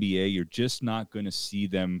in the NBA, you're just not going to see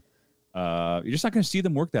them. You're just not going to see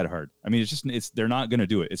them work that hard. I mean, they're not going to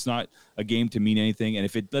do it. It's not a game to mean anything. And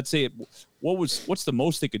if let's say what's the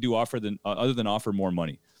most they could do other than offer more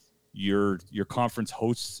money? Your conference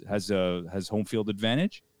hosts has home field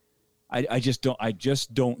advantage. I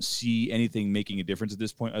just don't see anything making a difference at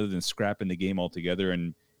this point other than scrapping the game altogether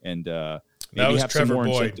and maybe That was have some Trevor more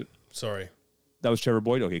Boyd. incentive. Sorry. That was Trevor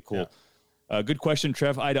Boyd. Okay, cool. Yeah. Good question,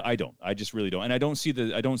 Trev. I don't. I just really don't. And I don't see it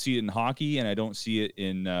in hockey, and I don't see it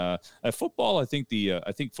in football. I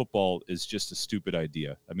think football is just a stupid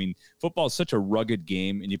idea. I mean, football is such a rugged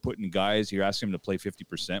game, and you put in guys, you're asking them to play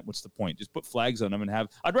 50%. What's the point? Just put flags on them and have.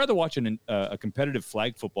 I'd rather watch a competitive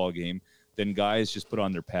flag football game than guys just put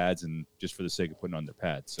on their pads and just for the sake of putting on their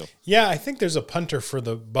pads. So Yeah, I think there's a punter for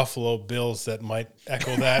the Buffalo Bills that might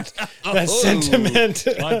echo that that sentiment.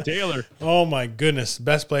 Ron Taylor. Oh my goodness,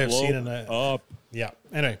 best play I've seen in a up. yeah.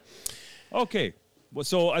 Anyway, Okay, well,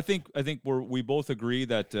 so I think we both agree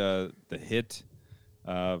that the hit,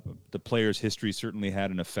 the player's history certainly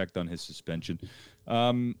had an effect on his suspension.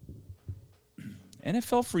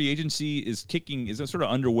 NFL free agency is sort of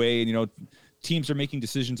underway, and teams are making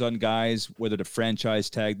decisions on guys whether to franchise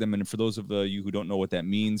tag them. And for those of you who don't know what that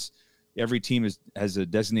means, every team has a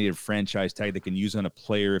designated franchise tag they can use on a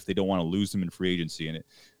player if they don't want to lose them in free agency. And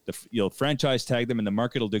you'll franchise tag them, and the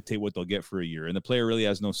market will dictate what they'll get for a year, and the player really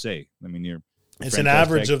has no say. I mean, it's an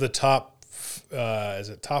average of the top. Is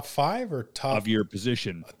it top 5 or top of your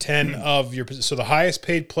position? 10 of your position. So the highest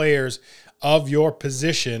paid players of your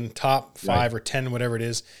position, top 5 or 10, whatever it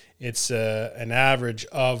is. It's an average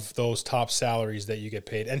of those top salaries that you get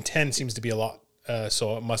paid, and 10 seems to be a lot.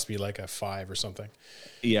 So it must be like a 5 or something.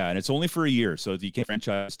 Yeah, and it's only for a year, so you can't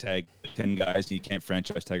franchise tag 10 guys, and you can't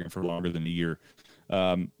franchise tag them for longer than a year.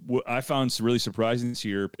 What I found really surprising this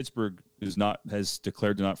year, Pittsburgh has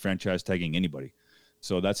declared they're not franchise tagging anybody.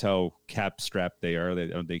 So that's how cap strapped they are. They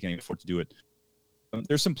can't even afford to do it.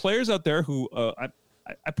 There's some players out there who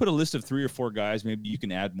I put a list of 3 or 4 guys. Maybe you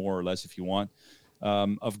can add more or less if you want,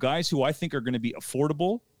 of guys who I think are going to be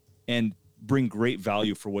affordable and bring great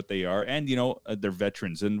value for what they are. And, they're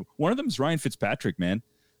veterans. And one of them is Ryan Fitzpatrick, man.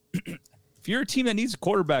 If you're a team that needs a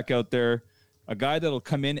quarterback out there, a guy that'll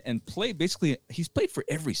come in and play, basically, he's played for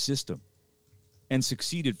every system and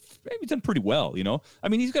succeeded, maybe done pretty well, I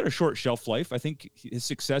mean, he's got a short shelf life. I think his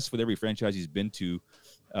success with every franchise he's been to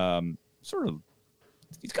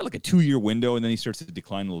he's got like a 2-year window, and then he starts to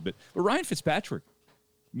decline a little bit. But Ryan Fitzpatrick,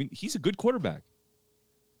 I mean, he's a good quarterback.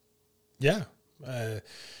 Yeah.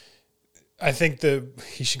 I think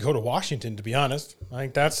he should go to Washington, to be honest. I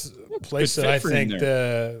think that's a place that I think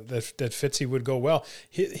that Fitzy would go well.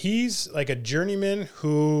 He's like a journeyman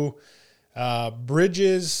who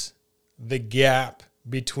bridges the gap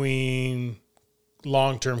between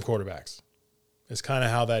long-term quarterbacks. Is kind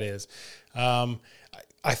of how that is.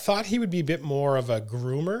 I thought he would be a bit more of a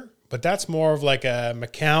groomer, but that's more of like a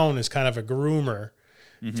McCown is kind of a groomer.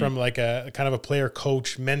 From like a kind of a player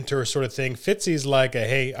coach mentor sort of thing. Fitzy's like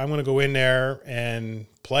hey, I'm going to go in there and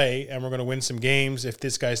play, and we're going to win some games if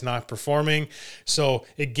this guy's not performing. So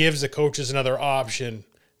it gives the coaches another option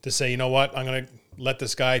to say, you know what, I'm going to let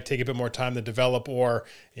this guy take a bit more time to develop, or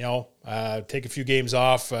take a few games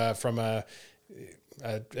off from a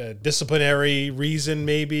disciplinary reason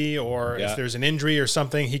maybe, or if there's an injury or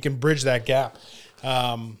something, he can bridge that gap.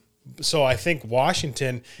 So I think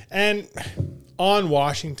Washington, and on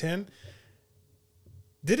Washington,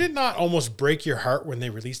 did it not almost break your heart when they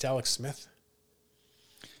released Alex Smith?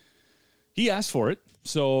 He asked for it,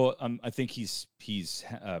 so I think he's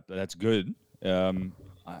that's good.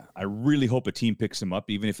 I really hope a team picks him up,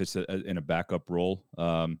 even if it's in a backup role.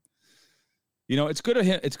 It's good of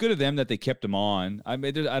him. It's good of them that they kept him on. I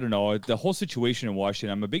don't know, the whole situation in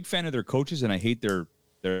Washington. I'm a big fan of their coaches, and I hate their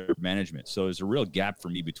management. So there's a real gap for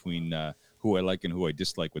me between who I like and who I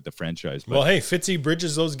dislike with the franchise. But, well, hey, Fitzy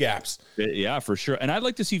bridges those gaps. Yeah, for sure. And I'd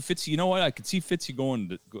like to see Fitzy. You know what? I could see Fitzy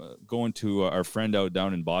going to our friend out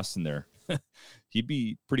down in Boston there. He'd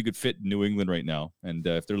be pretty good fit in New England right now. And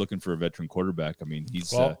if they're looking for a veteran quarterback, I mean,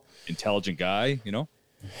 he's an intelligent guy,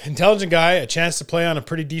 Intelligent guy, a chance to play on a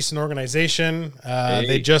pretty decent organization.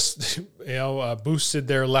 They just, boosted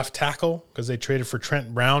their left tackle because they traded for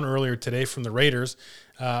Trent Brown earlier today from the Raiders,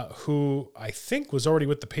 who I think was already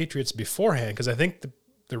with the Patriots beforehand, because I think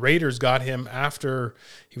the Raiders got him after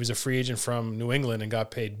he was a free agent from New England and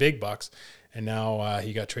got paid big bucks, and now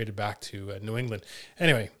he got traded back to New England.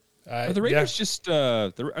 Anyway, are the Raiders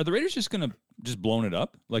are the Raiders just going to just blown it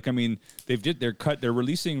up? Like, I mean, they're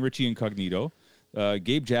releasing Richie Incognito.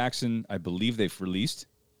 Gabe Jackson, I believe they've released.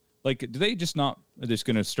 Like, do they just not are just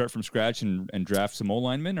going to start from scratch and draft some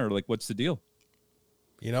O-linemen, or like, what's the deal?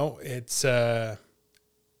 It's I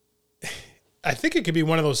think it could be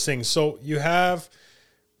one of those things. So you have,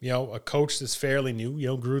 a coach that's fairly new.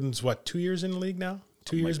 Gruden's 2 years in the league now?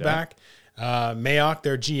 2 years back. Mayock,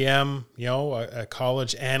 their GM, a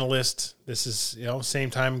college analyst. This is, same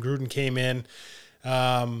time Gruden came in.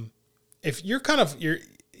 If you're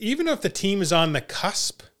even if the team is on the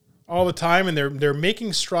cusp all the time and they're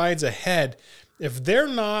making strides ahead, if they're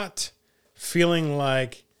not feeling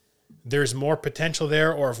like there's more potential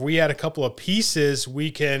there, or if we add a couple of pieces, we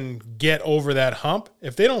can get over that hump.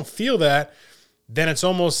 If they don't feel that, then it's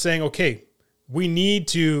almost saying, okay, we need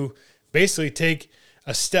to basically take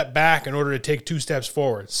a step back in order to take 2 steps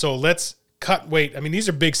forward. So let's cut weight. I mean, these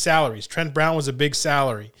are big salaries. Trent Brown was a big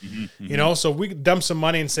salary, you know, so we could dump some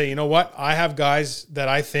money and say, you know what, I have guys that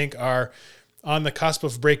I think are on the cusp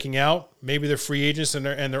of breaking out. Maybe they're free agents and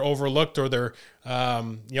they're overlooked, or they're,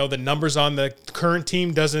 you know, the numbers on the current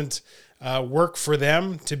team doesn't work for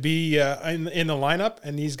them to be in the lineup.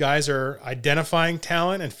 And these guys are identifying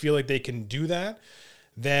talent and feel like they can do that.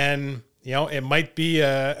 Then, you know, it might be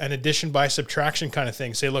an addition by subtraction kind of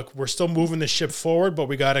thing. Say, look, we're still moving the ship forward, but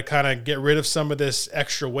we got to kind of get rid of some of this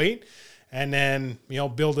extra weight and then, you know,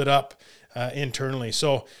 build it up internally.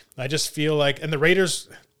 So I just feel like, and the Raiders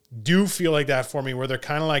do feel like that for me, where they're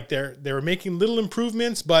kind of like they were making little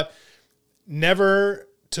improvements, but never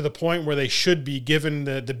to the point where they should be, given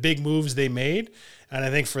the big moves they made. And I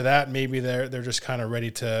think for that, maybe they're just kind of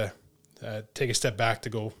ready to take a step back to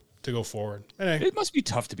go forward. Anyway. It must be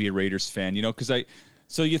tough to be a Raiders fan, you know, because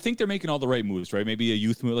so you think they're making all the right moves, right? Maybe a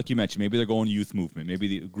youth move, like you mentioned, maybe they're going youth movement.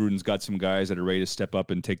 Maybe Gruden's got some guys that are ready to step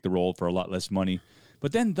up and take the role for a lot less money.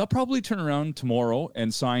 But then they'll probably turn around tomorrow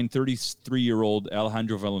and sign 33-year-old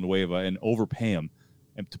Alejandro Villanueva and overpay him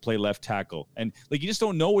to play left tackle. And like, you just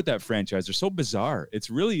don't know with that franchise. They're so bizarre. It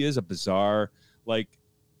really is a bizarre, like,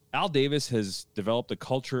 Al Davis has developed a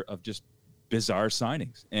culture of just bizarre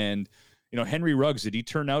signings. And, you know, Henry Ruggs, did he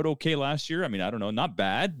turn out okay last year? I mean, I don't know, not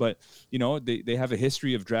bad, but, you know, they have a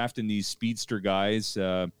history of drafting these speedster guys.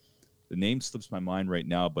 The name slips my mind right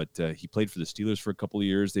now, but he played for the Steelers for a couple of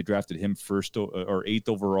years. They drafted him first or eighth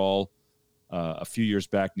overall a few years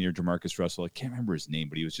back near Jamarcus Russell. I can't remember his name,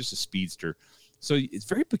 but he was just a speedster. So it's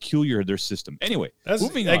very peculiar, their system. Anyway,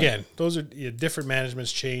 moving on. Again, those are different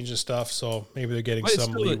managements change and stuff, so maybe they're getting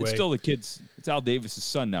some leeway. It's still the kids. It's Al Davis'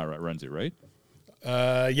 son now runs it, right?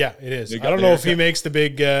 Yeah, it is. I don't know if he makes the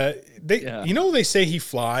big. You know, they say he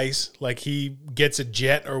flies, like he gets a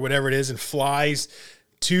jet or whatever it is, and flies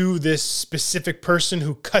to this specific person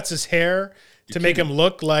who cuts his hair to make him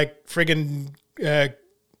look like friggin'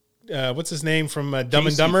 what's his name from Dumb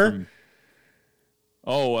and Dumber?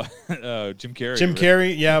 Jim Carrey. Jim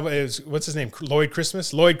Carrey, yeah. What's his name? Lloyd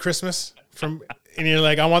Christmas from. And you're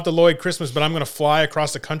like, I want the Lloyd Christmas, but I'm going to fly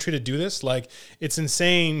across the country to do this. Like, it's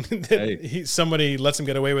insane that somebody lets him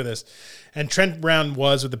get away with this. And Trent Brown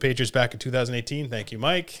was with the Patriots back in 2018. Thank you,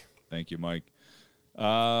 Mike. Thank you, Mike.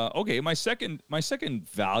 Okay, my second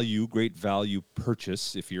great value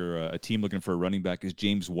purchase, if you're a team looking for a running back, is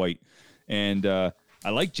James White. And I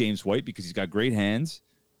like James White because he's got great hands.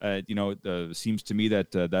 You know, it seems to me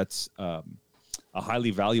that that's a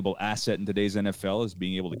highly valuable asset in today's NFL, is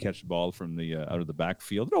being able to catch the ball from the out of the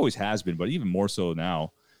backfield. It always has been, but even more so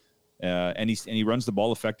now. And he runs the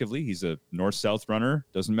ball effectively. He's a north-south runner,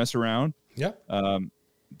 doesn't mess around. Yeah.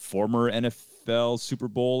 Former NFL Super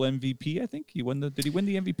Bowl MVP, I think. Did he win the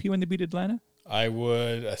MVP when they beat Atlanta? I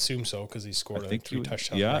would assume so, because he scored 3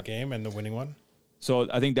 touchdowns in that game and the winning one. So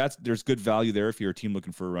I think there's good value there if you're a team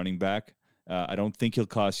looking for a running back. I don't think he'll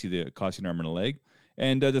cost you an arm and a leg.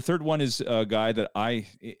 And the third one is a guy that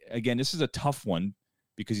again, this is a tough one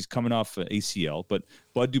because he's coming off ACL, but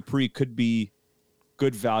Bud Dupree could be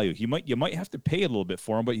good value. You might have to pay a little bit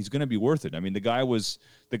for him, but he's going to be worth it. I mean, the guy was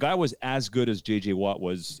as good as JJ Watt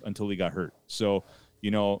was until he got hurt. So, you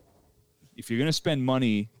know, if you're going to spend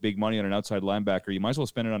big money on an outside linebacker, you might as well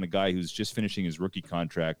spend it on a guy who's just finishing his rookie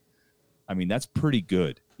contract. I mean, that's pretty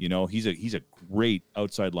good. You know, he's a great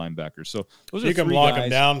outside linebacker. So those you can lock him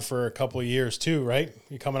down for a couple of years too, right?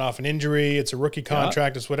 You're coming off an injury. It's a rookie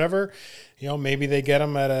contract. It's whatever. You know, maybe they get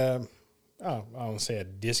him at I don't say a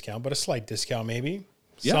discount, but a slight discount maybe.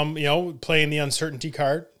 Yeah. Some, you know, playing the uncertainty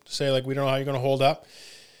card to say, like, we don't know how you're going to hold up.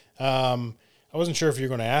 I wasn't sure if you were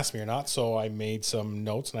going to ask me or not, so I made some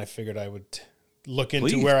notes, and I figured I would look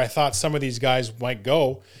into where I thought some of these guys might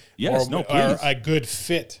go. Yes, are a good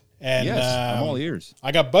fit. And yes, I'm all ears.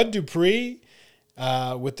 I got Bud Dupree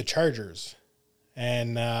with the Chargers,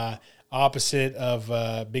 and opposite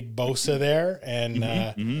of Big Bosa there,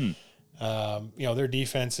 and you know, their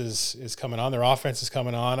defense is coming on, their offense is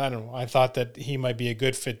coming on. I don't know. I thought that he might be a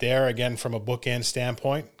good fit there again from a bookend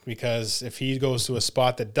standpoint, because if he goes to a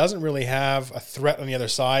spot that doesn't really have a threat on the other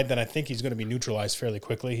side, then I think he's going to be neutralized fairly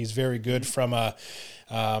quickly. He's very good from a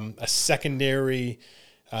secondary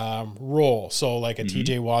role. So like a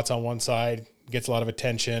TJ Watts on one side gets a lot of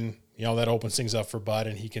attention, you know, that opens things up for Bud,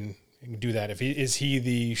 and he can do that. Is he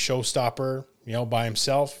the showstopper, you know, by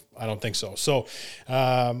himself? I don't think so. So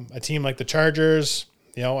a team like the Chargers,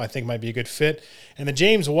 you know, I think might be a good fit. And the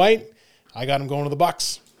James White, I got him going to the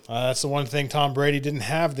Bucs. That's the one thing Tom Brady didn't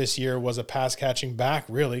have this year, was a pass catching back,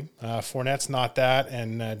 really. Fournette's not that,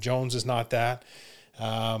 and Jones is not that.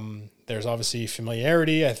 There's obviously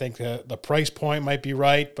familiarity. I think the price point might be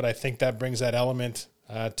right, but I think that brings that element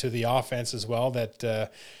to the offense as well.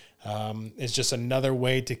 That is just another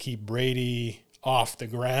way to keep Brady off the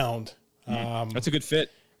ground. That's a good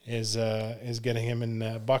fit. Is getting him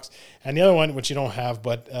in Bucks. And the other one, which you don't have,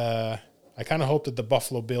 but I kind of hope that the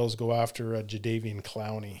Buffalo Bills go after Jadeveon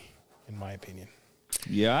Clowney, in my opinion.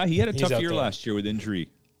 Yeah, he had a He's tough out year there. last year with injury.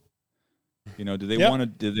 You know, did they Yep.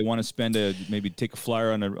 want to spend maybe take a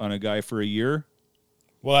flyer on a guy for a year?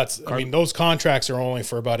 Well, I mean, those contracts are only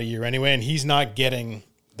for about a year anyway, and he's not getting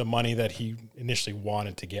the money that he initially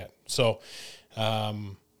wanted to get. So,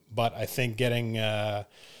 but I think getting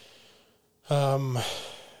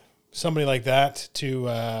somebody like that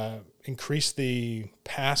to increase the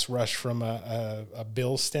pass rush from a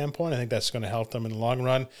Bills standpoint, I think that's going to help them in the long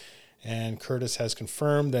run. And Curtis has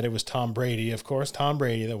confirmed that it was Tom Brady, of course, Tom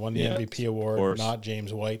Brady that won the Yes, MVP of award, course. not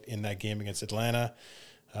James White in that game against Atlanta.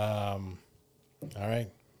 All right.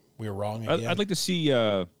 We were wrong again. I'd like to see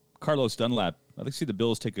Carlos Dunlap. I'd like to see the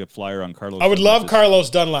Bills take a flyer on Carlos. I would Dunlap. love Carlos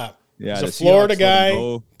Dunlap. Yeah, He's a the Seahawks Florida let him guy.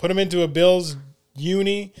 go. Put him into a Bills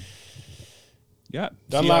uni. Yeah,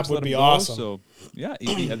 Dunlap Seahawks would let be him go, awesome. So yeah, I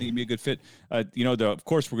think he'd be a good fit. Of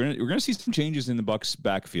course, we're gonna see some changes in the Bucks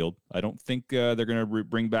backfield. I don't think they're gonna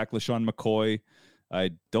bring back LaShawn McCoy.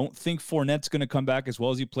 I don't think Fournette's gonna come back as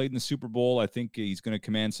well as he played in the Super Bowl. I think he's gonna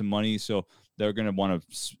command some money, so they're gonna want to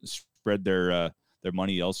spread their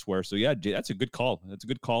money elsewhere. So yeah, that's a good call. That's a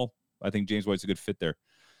good call. I think James White's a good fit there.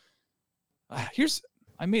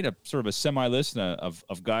 I made a sort of a semi list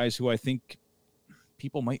of guys who I think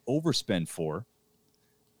people might overspend for.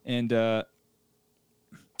 And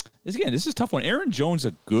this is a tough one. Aaron Jones,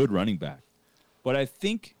 a good running back, but I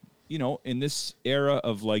think in this era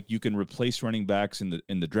of like you can replace running backs in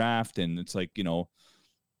the draft, and it's like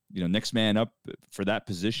next man up for that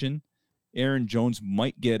position. Aaron Jones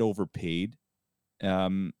might get overpaid.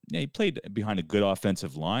 He played behind a good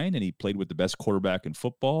offensive line, and he played with the best quarterback in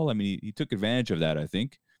football. I mean, he took advantage of that. I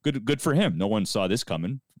think good for him. No one saw this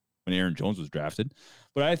coming when Aaron Jones was drafted.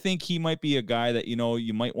 But I think he might be a guy that,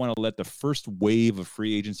 you might want to let the first wave of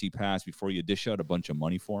free agency pass before you dish out a bunch of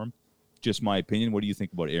money for him. Just my opinion. What do you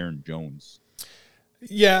think about Aaron Jones?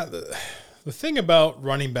 Yeah, the thing about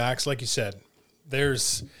running backs, like you said,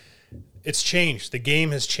 it's changed. The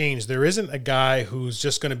game has changed. There isn't a guy who's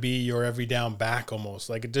just going to be your every down back almost.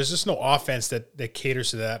 Like there's just no offense that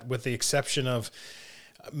caters to that, with the exception of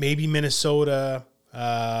maybe Minnesota.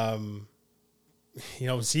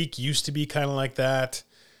 Zeke used to be kind of like that.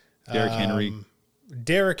 Derrick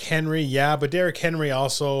Henry, yeah, but Derrick Henry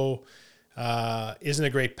also isn't a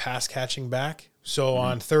great pass catching back. So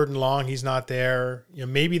on third and long, he's not there.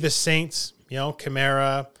 Maybe the Saints,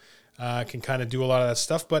 Kamara can kind of do a lot of that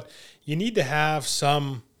stuff, but you need to have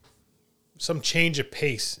some change of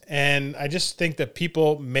pace. And I just think that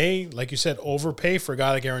people may, like you said, overpay for a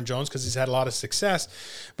guy like Aaron Jones because he's had a lot of success,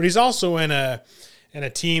 but he's also in a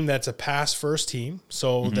team that's a pass first team.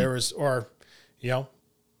 So there is,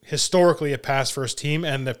 historically a pass first team,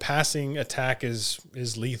 and the passing attack is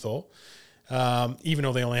lethal. Even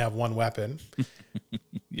though they only have one weapon.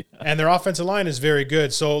 Yeah. And their offensive line is very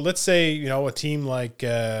good. So let's say, a team like,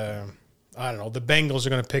 the Bengals are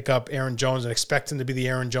going to pick up Aaron Jones and expect him to be the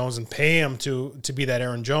Aaron Jones and pay him to be that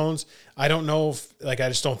Aaron Jones. I don't know I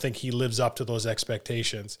just don't think he lives up to those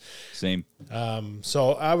expectations. Same.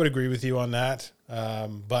 So I would agree with you on that.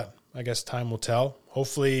 But I guess time will tell.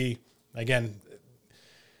 Hopefully, again,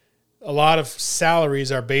 a lot of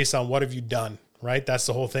salaries are based on what have you done. Right? That's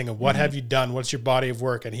the whole thing of what have you done? What's your body of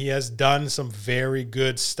work? And he has done some very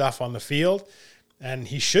good stuff on the field, and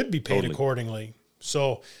he should be paid accordingly.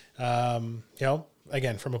 So,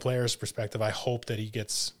 again, from a player's perspective, I hope that he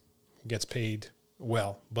gets paid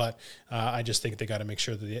well. But I just think they got to make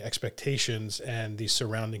sure that the expectations and the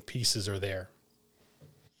surrounding pieces are there.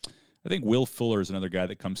 I think Will Fuller is another guy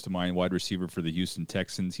that comes to mind, wide receiver for the Houston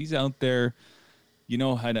Texans. He's out there,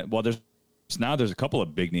 there's a couple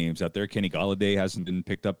of big names out there. Kenny Golladay hasn't been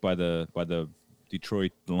picked up by the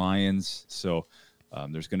Detroit Lions, so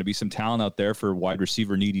there's going to be some talent out there for wide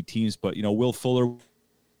receiver needy teams. But Will Fuller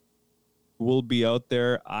will be out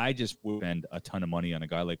there. I just would spend a ton of money on a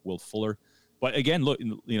guy like Will Fuller. But again,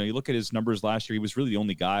 you look at his numbers last year. He was really the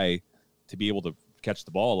only guy to be able to catch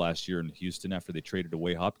the ball last year in Houston after they traded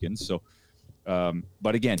away Hopkins. So,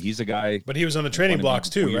 but again, he's a guy. But he was on the trading blocks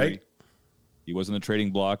too, right? He was in the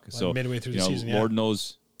trading block. So midway through the season, Lord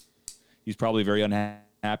knows he's probably very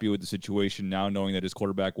unhappy with the situation now, knowing that his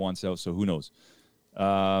quarterback wants out. So who knows?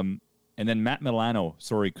 And then Matt Milano.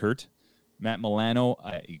 Sorry, Kurt. Matt Milano,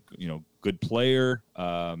 good player,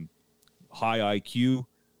 high IQ.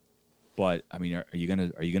 But I mean, are you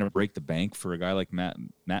gonna break the bank for a guy like Matt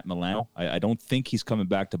Milano? I don't think he's coming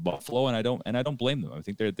back to Buffalo, and I don't blame them. I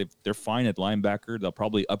think they're fine at linebacker. They'll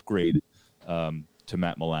probably upgrade to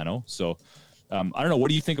Matt Milano. So I don't know. What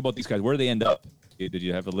do you think about these guys? Where do they end up? Did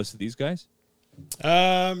you have a list of these guys?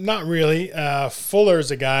 Not really.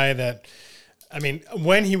 Fuller's a guy that, I mean,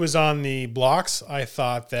 when he was on the blocks, I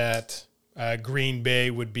thought that Green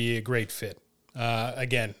Bay would be a great fit.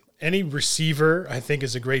 Again, any receiver I think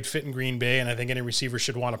is a great fit in Green Bay, and I think any receiver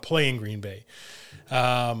should want to play in Green Bay.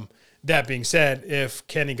 That being said, if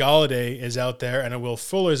Kenny Golladay is out there and Will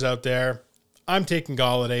Fuller's out there, I'm taking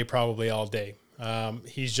Golladay probably all day.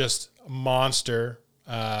 He's just a monster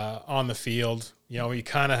on the field. You know, he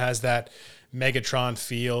kind of has that Megatron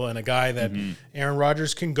feel, and a guy that Aaron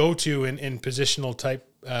Rodgers can go to in positional type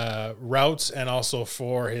routes, and also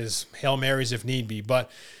for his Hail Marys if need be.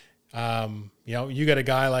 But you know, you got a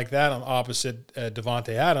guy like that on opposite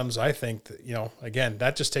Davante Adams. I think that, you know, again,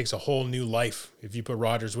 that just takes a whole new life if you put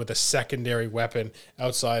Rodgers with a secondary weapon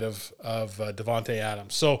outside of Davante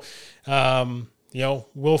Adams. So, you know,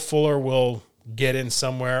 Will Fuller will get in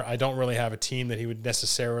somewhere. I don't really have a team that he would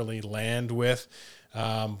necessarily land with,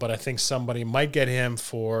 but I think somebody might get him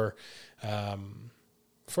for a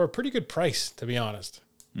pretty good price, to be honest.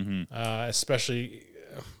 Especially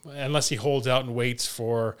unless he holds out and waits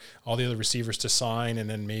for all the other receivers to sign, and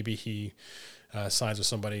then maybe he signs with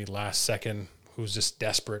somebody last second who's just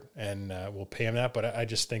desperate and will pay him that. But I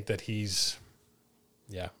just think that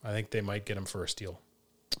I think they might get him for a steal.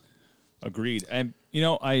 Agreed. And you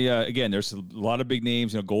know, again, there's a lot of big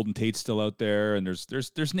names. You know, Golden Tate's still out there, and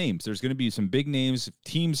there's names. There's going to be some big names.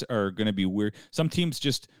 Teams are going to be weird. Some teams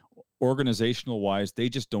just organizational wise, they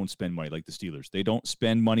just don't spend money like the Steelers. They don't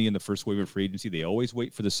spend money in the first wave of free agency. They always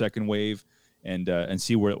wait for the second wave and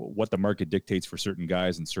see what the market dictates for certain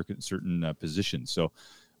guys and certain positions. So,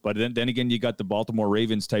 but then again, you got the Baltimore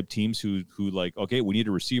Ravens type teams who like, okay, we need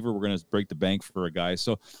a receiver. We're going to break the bank for a guy.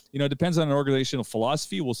 So, you know, it depends on an organizational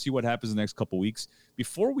philosophy. We'll see what happens in the next couple of weeks.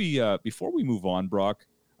 Before we move on, Brock,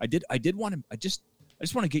 I just want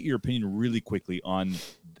to get your opinion really quickly on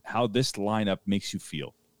how this lineup makes you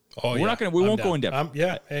feel. Oh, we won't go in depth.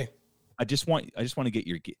 Hey, I just want to get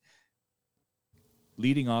your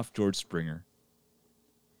leading off George Springer.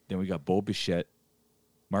 Then we got Bo Bichette,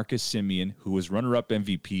 Marcus Simeon, who was runner-up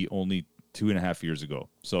MVP only 2.5 years ago.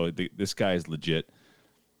 So this guy is legit.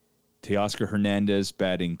 Teoscar Hernandez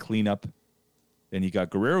batting cleanup. Then you got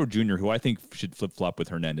Guerrero Jr., who I think should flip-flop with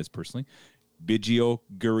Hernandez personally. Biggio,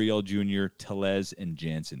 Gurriel Jr., Tellez, and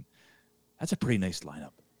Jansen. That's a pretty nice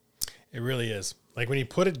lineup. it really is. Like when you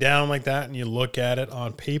put it down like that and you look at it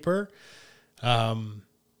on paper, I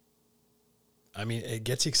mean, it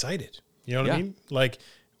gets you excited. You know what I mean? Like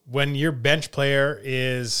when your bench player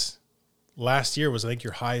is last year was, I think,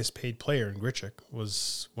 your highest paid player in Grichuk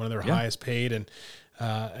was one of their highest paid.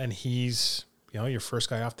 And he's, you know, your first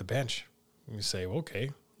guy off the bench. And you say, well,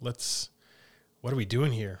 okay, what are we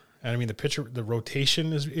doing here? And I mean, the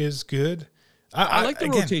rotation is good. I like the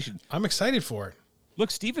rotation. I'm excited for it. Look,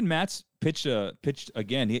 Steven Matz pitched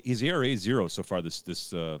again. His ERA is 0 so far this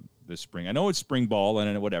spring. I know it's spring ball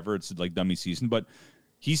and whatever. It's like dummy season, but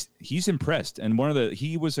he's impressed. And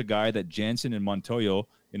he was a guy that Jansen and Montoyo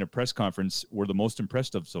in a press conference were the most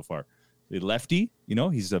impressed of so far. The lefty, you know,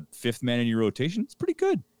 he's the fifth man in your rotation. It's pretty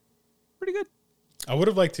good. Pretty good. I would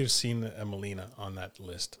have liked to have seen Molina on that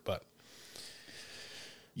list, but.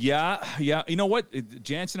 Yeah. You know what?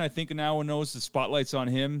 Jansen, I think, now knows the spotlight's on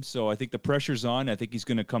him, so I think the pressure's on. I think he's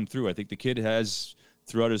going to come through. I think the kid has,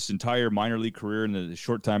 throughout his entire minor league career and the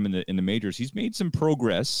short time in the majors, he's made some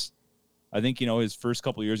progress. I think, you know, his first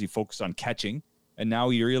couple of years he focused on catching, and now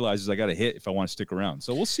he realizes I got to hit if I want to stick around.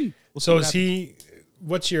 So we'll see. So is he?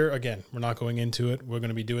 What's your, again, we're not going into it. We're going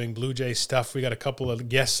to be doing Blue Jay stuff. We got a couple of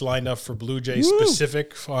guests lined up for Blue Jay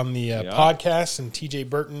specific on the podcast, and TJ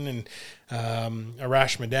Burton and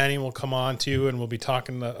Arash Madani will come on too, and we'll be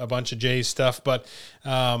talking a bunch of Jays stuff. But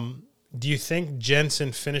do you think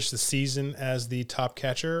Jensen finished the season as the top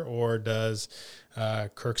catcher, or does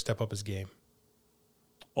Kirk step up his game?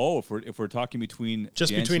 Oh, if we're talking between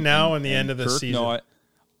now and the end of the Kirk, season. No,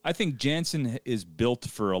 I think Jansen is built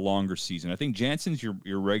for a longer season. I think Jansen's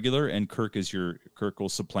your regular, and Kirk will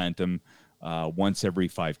supplant him once every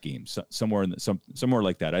 5 games, somewhere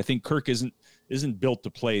like that. I think Kirk isn't built to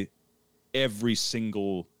play every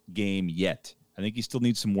single game yet. I think he still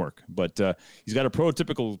needs some work, but he's got a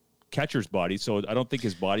prototypical catcher's body, so I don't think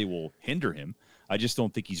his body will hinder him. I just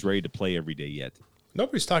don't think he's ready to play every day yet.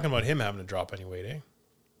 Nobody's talking about him having to drop any weight, eh?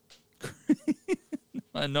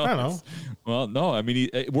 I don't know. Well, no. I mean,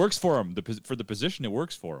 it works for him. For the position, it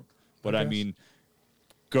works for him. But I mean,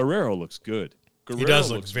 Guerrero looks good. He does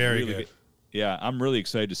look looks very really good. Yeah, I'm really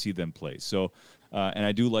excited to see them play. So, and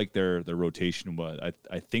I do like their rotation, but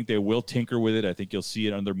I think they will tinker with it. I think you'll see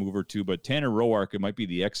it on their move or two. But Tanner Roark, it might be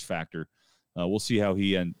the X factor. We'll see how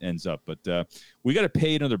he ends up. But we got to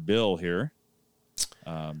pay another bill here.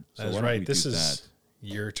 That's right. This is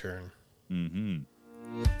your turn.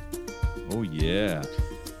 Oh, yeah.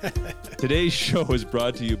 Today's show is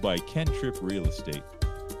brought to you by Ken Tripp Real Estate.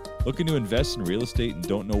 Looking to invest in real estate and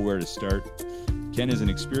don't know where to start? Ken is an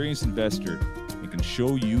experienced investor and can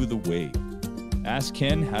show you the way. Ask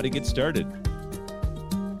Ken how to get started.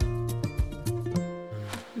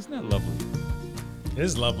 Isn't that lovely? It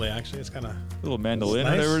is lovely, actually. It's kind of Little mandolin,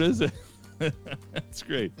 nice. whatever it is. That's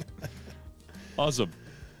great. Awesome.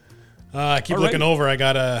 I keep All looking right. over. I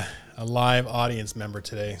got a live audience member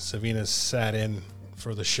today. Savina's sat in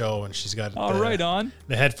for the show, and she's got All right, on.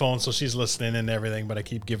 the headphones, so she's listening and everything. But I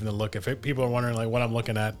keep giving the look. People are wondering like what I'm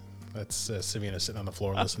looking at, that's Savina sitting on the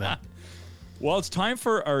floor listening. Well, it's time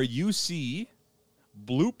for our UC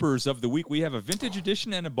bloopers of the week. We have a vintage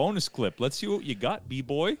edition and a bonus clip. Let's see what you got,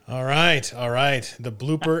 B-boy. All right. The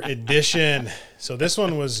blooper edition. So this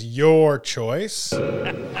one was your choice. Oh,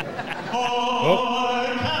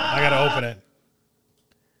 I gotta open it.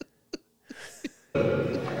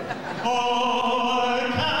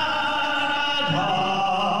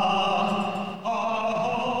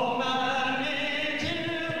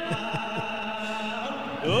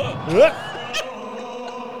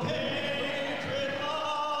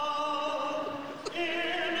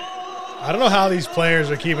 I don't know how these players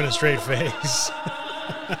are keeping a straight face.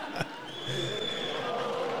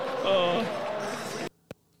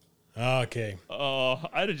 Okay. Oh,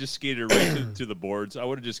 I'd have just skated right to the boards. I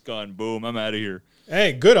would have just gone, boom, I'm out of here.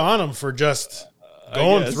 Hey, good on them for just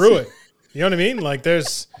going guess. through it. You know what I mean? Like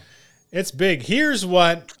it's big. Here's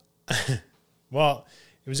what, well,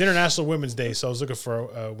 it was International Women's Day, so I was looking for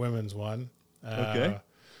a women's one. Okay.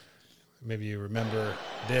 Maybe you remember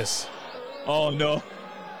this. Oh, no.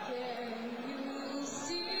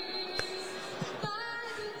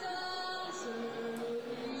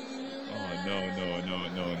 Oh,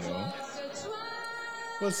 no.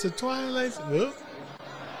 What's the Twilight? Whoop.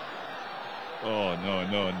 Oh, no.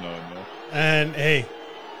 And hey,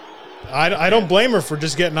 I don't blame her for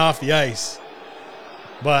just getting off the ice.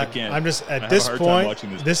 But can't. I'm just I at have this a hard time point.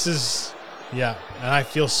 watching this. This is, yeah, and I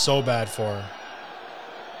feel so bad for her.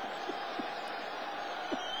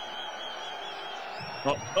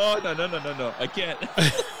 Oh, no. I can't.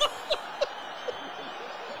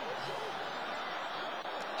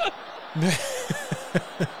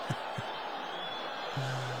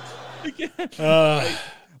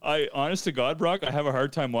 I honest to God, Brock, I have a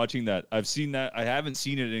hard time watching that. I've seen that. I haven't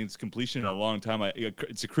seen it in its completion in a long time.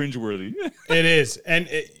 It's a cringeworthy. It is, and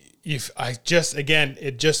it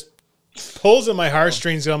just pulls at my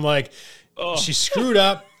heartstrings. I'm like, she screwed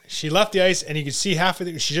up. She left the ice, and you can see half of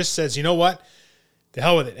it. She just says, "You know what? The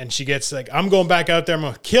hell with it." And she gets like, "I'm going back out there. I'm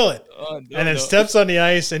gonna kill it." And then steps on the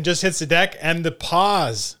ice and just hits the deck. And the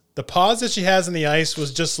pause that she has on the ice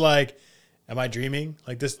was just like, "Am I dreaming?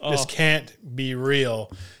 Like this can't be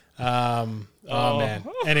real." Oh man.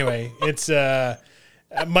 Anyway, it's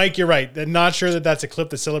Mike. You're right. I'm not sure that that's a clip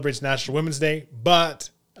that celebrates National Women's Day, but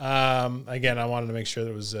again, I wanted to make sure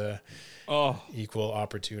there was equal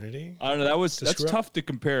opportunity. I don't know. That's screw up. tough to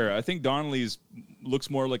compare. I think Donnelly's looks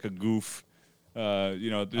more like a goof.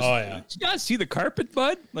 You gotta see the carpet,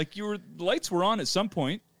 bud. Like the lights were on at some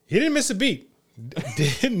point. He didn't miss a beat.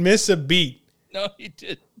 Didn't miss a beat. No, he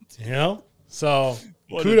did. You know. So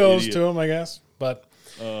What an kudos idiot. to him, I guess. But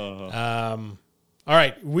all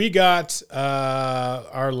right, we got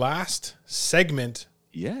our last segment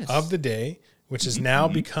Yes. of the day, which has now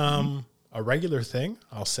become a regular thing,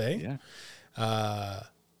 I'll say. Yeah.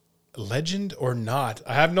 Legend or not.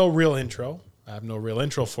 I have no real intro.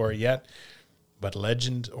 For it yet. But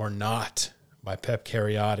Legend or Not by Pep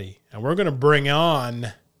Cariotti. And we're going to bring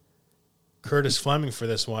on Curtis Fleming for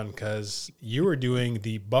this one because you were doing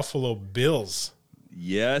the Buffalo Bills.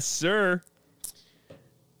 Yes, sir.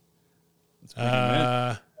 Let's bring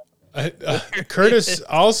him in. Curtis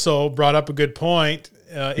also brought up a good point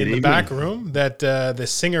in the evening. back room that the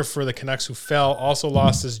singer for the Canucks who fell also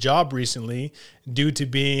lost his job recently due to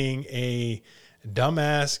being a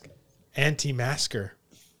dumbass anti-masker.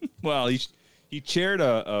 Well, he chaired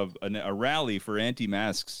a rally for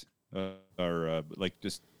anti-masks,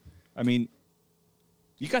 I mean,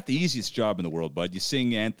 you got the easiest job in the world, bud. You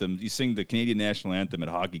sing anthems, you sing the Canadian national anthem at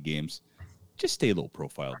hockey games. Just stay low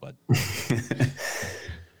profile, bud.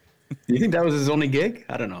 You think that was his only gig?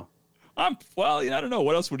 I don't know. I don't know.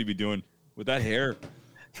 What else would he be doing with that hair?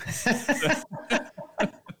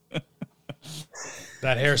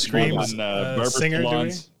 That hair screams Barber singer. Do we?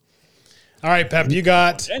 salons. All right, Pep, you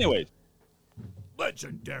got Anyway,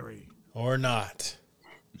 Legendary. or not?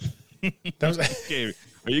 That was okay,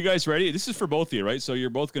 are you guys ready? This is for both of you, right? So you're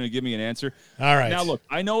both going to give me an answer. all right. Now, look,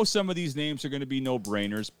 I know some of these names are going to be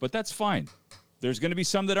no-brainers, but that's fine. There's going to be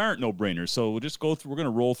some that aren't no-brainers, so we'll just go through. We're going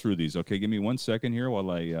to roll through these, okay? Give me 1 second here while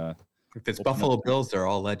I. If it's Buffalo Bills, they're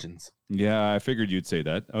all legends. Yeah, I figured you'd say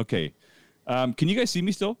that. Okay, can you guys see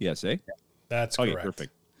me still? Yes, eh? That's Okay, correct.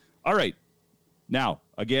 perfect. All right. Now,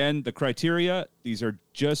 again, the criteria, these are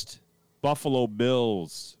just Buffalo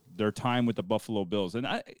Bills, their time with the Buffalo Bills. And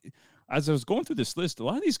as I was going through this list, a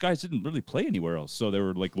lot of these guys didn't really play anywhere else. So they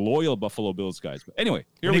were like loyal Buffalo Bills guys. But anyway,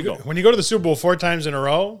 here we go. When you go to the Super Bowl 4 times in a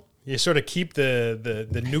row, you sort of keep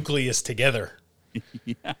the nucleus together.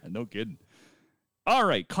 Yeah, no kidding. All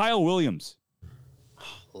right, Kyle Williams.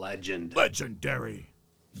 Legend. Legendary.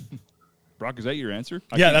 Brock, is that your answer?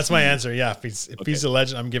 I Yeah, can't that's see my you. answer. Yeah, if he's a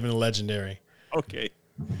legend, I'm giving a legendary. Okay.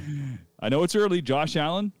 I know it's early. Josh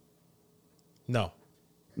Allen. No.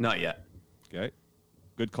 Not yet. Okay.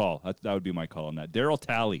 Good call. That would be my call on that. Daryl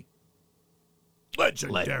Talley.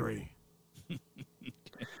 Legendary.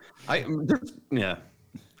 Yeah.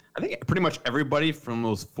 I think pretty much everybody from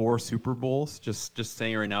those 4 Super Bowls, just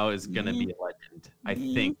saying right now, is going to be a legend. I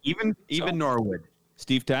think even Norwood.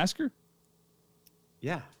 Steve Tasker.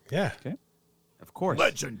 Yeah, Yeah. Okay. of course.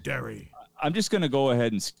 Legendary. I'm just going to go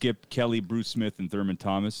ahead and skip Kelly, Bruce Smith, and Thurman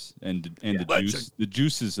Thomas, and the Legend. Juice. The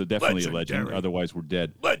Juice is definitely a legend. Legendary. Otherwise, we're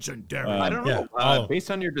dead. Legendary. I don't Yeah, know. all- Based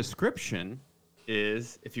on your description,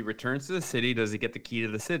 is if he returns to the city, does he get the key to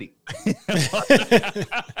the city?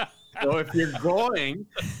 So if you're going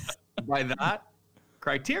by that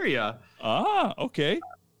criteria, Okay.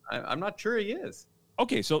 I'm not sure he is.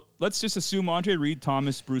 Okay, so let's just assume Andre Reed,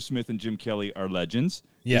 Thomas, Bruce Smith, and Jim Kelly are legends.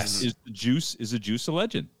 Yes. Is the Juice a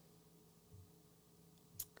legend?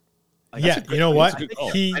 Yeah, you know what? that's a good call.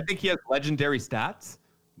 I think he has legendary stats,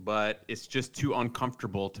 but it's just too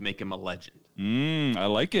uncomfortable to make him a legend. I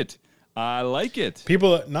like it. I like it.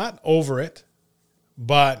 People are not over it,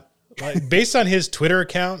 but like, based on his Twitter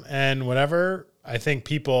account and whatever, I think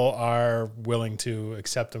people are willing to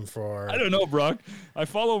accept him for. I don't know, Brock. I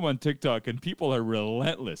follow him on TikTok, and people are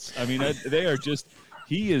relentless. I mean, they are just.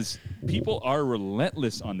 People are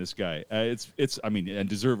relentless on this guy. I mean, and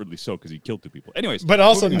deservedly so because he killed 2 people. Anyways, But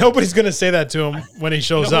also, nobody's going to say that to him when he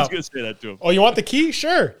shows no one's up. gonna say that to him. Oh, you want the key?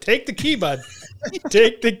 Sure. Take the key, bud.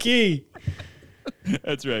 Take the key.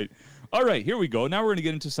 That's right. All right, here we go. Now we're going to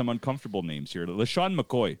get into some uncomfortable names here. LaShawn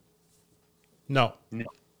McCoy. No.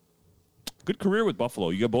 Good career with Buffalo.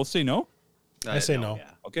 You both say no? I say no.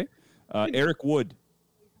 Yeah. Okay. Eric Wood.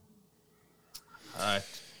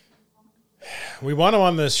 We want him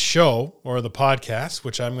on this show or the podcast,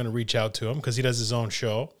 which I'm going to reach out to him because he does his own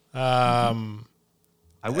show. I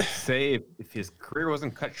would say if his career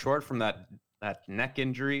wasn't cut short from that neck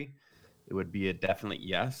injury, it would be a definite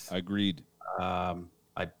yes. Agreed.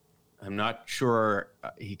 I'm not sure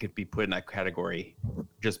he could be put in that category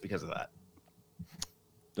just because of that.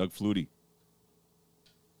 Doug Flutie.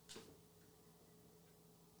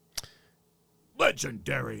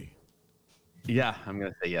 Legendary. Yeah, I'm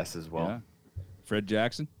gonna say yes as well. Yeah. Fred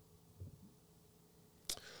Jackson.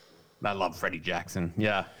 I love Freddie Jackson.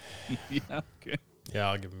 Yeah, Yeah. Okay. Yeah,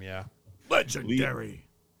 I'll give him, yeah. Legendary.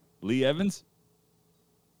 Lee Evans.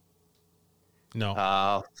 No.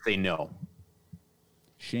 I'll say no.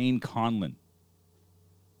 Shane Conlon.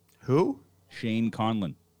 Who? Shane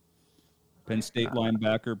Conlon. Penn State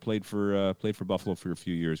linebacker, played for Buffalo for a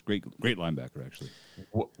few years. Great linebacker, actually.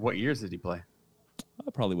 What years did he play?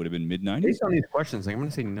 Probably would have been mid-90s. Based on these questions, I'm gonna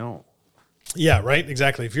say no. Yeah, right.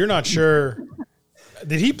 Exactly. If you're not sure,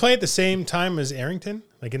 did he play at the same time as Arrington?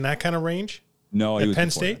 Like in that kind of range? No, he At was Penn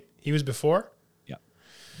before State? that. He was before? Yeah.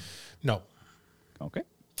 No. Okay.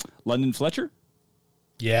 London Fletcher.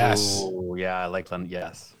 Yes. Oh yeah, I like London.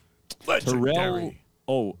 Yes. Terrell. Legendary.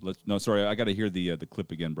 Oh, no, sorry. I got to hear the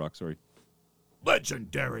clip again, Brock. Sorry.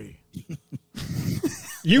 Legendary.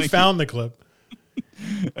 You found the clip.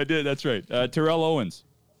 I did. That's right. Terrell Owens.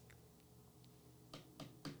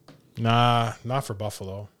 Nah, not for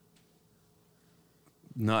Buffalo.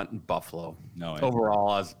 Not in Buffalo. No,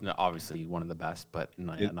 Overall, as obviously one of the best, but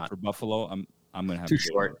no, yeah, not for Buffalo. I'm gonna have too to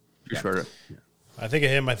go- short. Too short. I think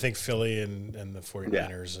of him, I think Philly and the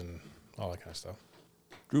 49ers and all that kind of stuff.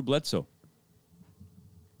 Drew Bledsoe.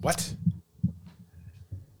 What?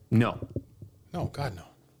 No. No, God, no.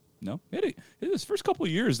 No, his first couple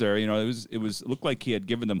of years there, it looked like he had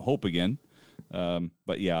given them hope again.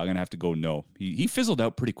 But yeah, I'm gonna have to go no. He fizzled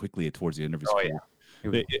out pretty quickly towards the end of his career.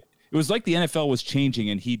 It was like the NFL was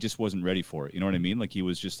changing and he just wasn't ready for it. You know what I mean? Like he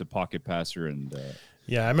was just a pocket passer and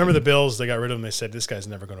Yeah, I remember the Bills. They got rid of him. They said this guy's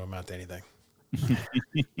never going to amount to anything.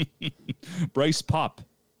 Bryce Pop.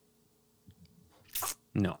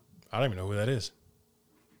 No. I don't even know who that is.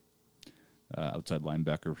 Outside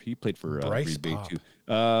linebacker. He played for Bryce Green Bay Pop.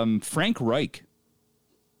 too. Frank Reich.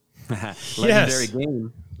 Legendary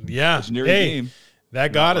game. Yeah. Legendary Hey, game.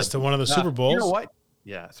 that got us to one of the Super Bowls. You know what?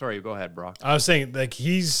 Yeah. Sorry. Go ahead, Brock. I was saying, like,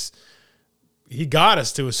 he got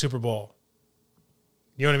us to a Super Bowl.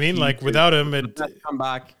 You know what I mean? Like, without him, it, Best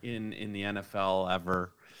comeback in the NFL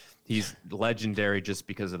ever. He's legendary just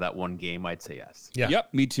because of that one game. I'd say yes. yeah.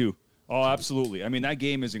 Yep, me too. Oh, absolutely. I mean, that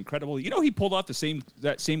game is incredible. You know, he pulled off that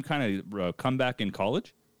same kind of comeback in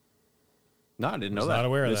college. No, I didn't know was that. not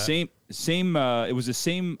aware of The that. same. It was the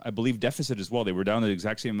same, I believe, deficit as well. They were down the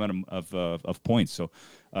exact same amount of points. So,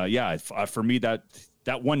 for me, that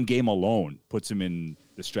one game alone puts him in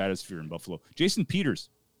the stratosphere in Buffalo. Jason Peters.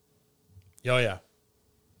 Oh, yeah.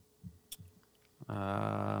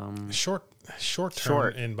 Short term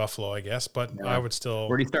Short. in Buffalo, I guess, but I would still.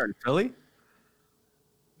 Where did he start? In Philly?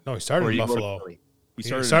 No, he started Or in did he go to Buffalo. Philly?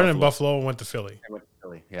 He started in Buffalo and went to Philly. I went to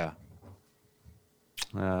Philly. Yeah.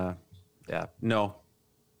 Yeah. No.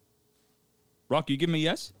 Rock, you give me a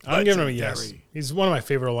yes? I'm giving him a yes. He's one of my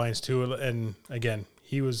favorite lines too. And again,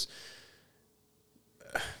 he was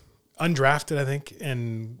undrafted, I think,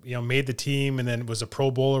 and made the team, and then was a Pro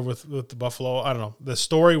Bowler with the Buffalo. I don't know. The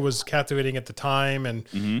story was captivating at the time, and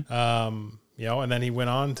and then he went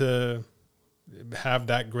on to have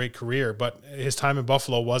that great career. But his time in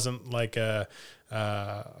Buffalo wasn't like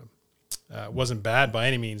wasn't bad by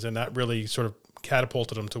any means, and that really sort of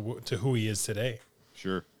catapulted him to who he is today.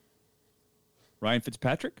 Sure. Ryan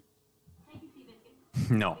Fitzpatrick?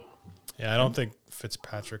 No. Yeah, I don't think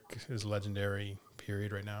Fitzpatrick is legendary.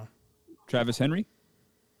 Period. Right now. Travis Henry?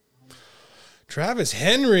 Travis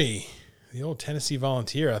Henry, the old Tennessee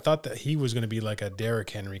Volunteer. I thought that he was going to be like a Derrick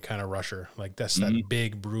Henry kind of rusher, like that's that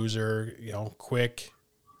big bruiser, quick.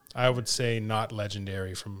 I would say not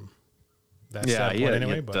legendary from that standpoint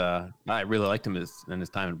anyway. But I really liked him in his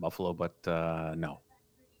time in Buffalo, but no.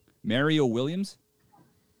 Mario Williams?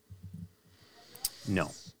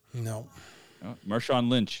 No. no, Marshawn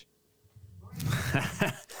Lynch?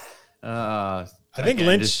 I think Again,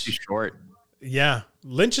 Lynch. just too short. Yeah,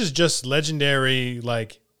 Lynch is just legendary.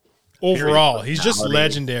 Like overall, he's just personality.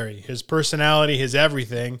 legendary. His personality, his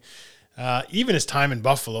everything. Even his time in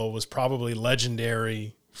Buffalo was probably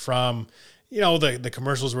legendary. From the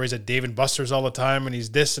commercials where he's at Dave & Buster's all the time, and he's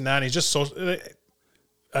this and that. And he's just so.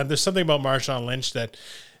 There's something about Marshawn Lynch that,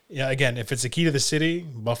 again, if it's the key to the city,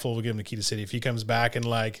 Buffalo will give him the key to the city. If he comes back and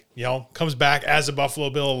comes back as a Buffalo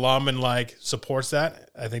Bill alum and supports that,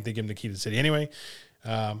 I think they give him the key to the city. Anyway,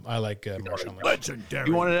 I like Marshawn Lynch. Legendary.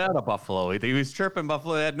 He wanted out of Buffalo. He was chirping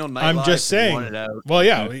Buffalo. He had no nightlife. I'm just He saying. wanted out. Well,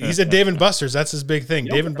 yeah, he's at Dave & Buster's. That's his big thing.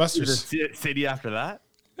 Dave & The Buster's. city after that.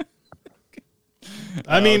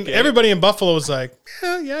 I mean, okay. everybody in Buffalo was like,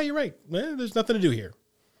 yeah, you're right. There's nothing to do here.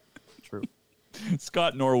 True.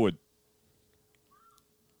 Scott Norwood.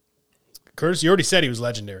 Curtis, you already said he was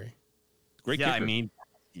legendary. Great Yeah, kicker. I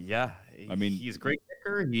mean, he's a great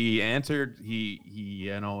kicker. He answered. He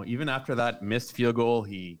even after that missed field goal,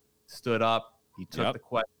 he stood up. He took Yep. the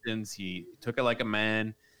questions. He took it like a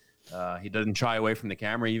man. He doesn't shy away from the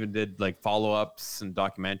camera. He even did follow ups and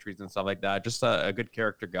documentaries and stuff like that. Just a good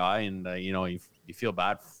character guy, and you feel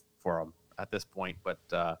bad for him at this point. But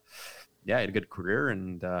he had a good career,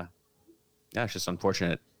 and it's just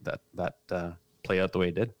unfortunate that played out the way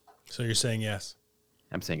it did. So you're saying yes.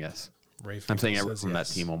 I'm saying yes. Ray I'm saying Finkel everyone says from that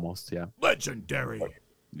yes. team almost. Yeah. Legendary.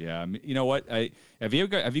 Yeah, I mean, you know what? Have you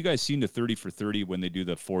guys seen the 30 for 30 when they do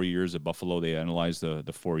the 4 years of Buffalo? They analyze the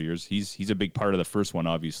 4 years. He's a big part of the first one,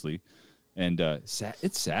 obviously, and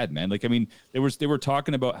it's sad, man. Like, I mean, they were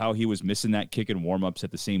talking about how he was missing that kick in warmups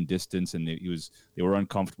at the same distance, and they were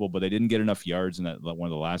uncomfortable, but they didn't get enough yards in that one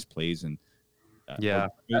of the last plays, and Yeah.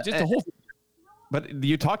 it was just a whole. But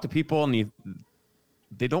you talk to people and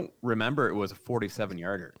they don't remember it was a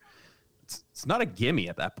 47-yarder. It's not a gimme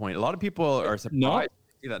at that point. A lot of people are surprised to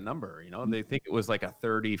see that number. They think it was like a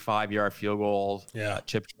 35-yard field goal,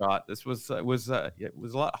 chip shot. This was it was a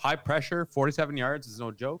lot high pressure. 47 yards is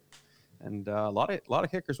no joke, and a lot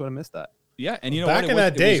of kickers would have missed that. Yeah, and Back in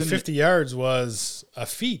that day, 50 yards was a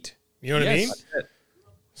feat. You know what I mean? Yes.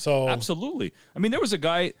 So Absolutely. I mean, there was a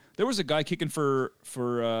guy kicking for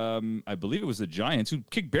I believe it was the Giants who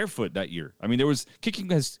kicked barefoot that year. I mean, kicking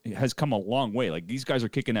has come a long way. Like, these guys are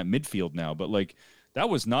kicking at midfield now, but that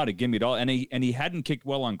was not a gimme at all. And he hadn't kicked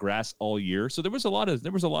well on grass all year. So there was a lot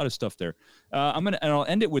of stuff there. I'll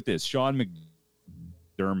end it with this. Sean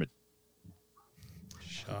McDermott.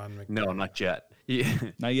 Sean McDermott. No, not yet.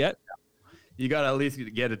 Not yet. You got to at least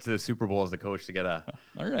get it to the Super Bowl as the coach to get a.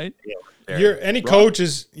 All right. Any coach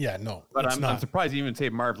is no, But it's I'm not. surprised you even say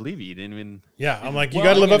Marv Levy. You didn't even. Yeah, I'm like, you Well,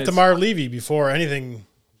 got to live again, up to it's- Marv Levy before anything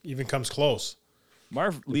even comes close.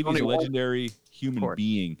 Marv Levy's only a one- legendary human course.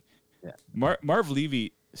 being. Yeah. Marv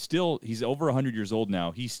Levy he's over 100 years old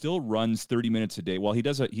now. He still runs 30 minutes a day. Well, he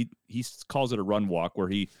does he calls it a run walk where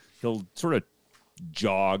he'll sort of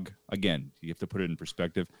jog again. You have to put it in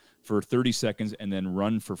perspective for 30 seconds and then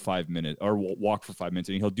run for 5 minutes or walk for 5 minutes.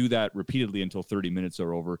 And he'll do that repeatedly until 30 minutes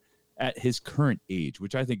are over at his current age,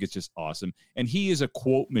 which I think is just awesome. And he is a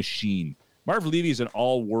quote machine. Marv Levy is an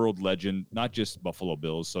all-world legend, not just Buffalo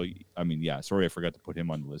Bills. So, I mean, yeah, sorry I forgot to put him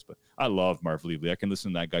on the list, but I love Marv Levy. I can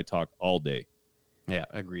listen to that guy talk all day. Yeah,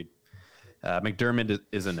 agreed. McDermott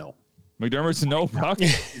is a no. McDermott's a no, Brock?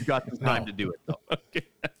 He's got some time to do it though. Okay.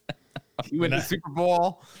 He went to the Super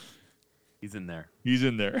Bowl. He's in there He's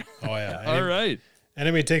in there. Oh yeah. All right.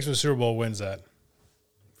 Anybody takes from the Super Bowl wins that.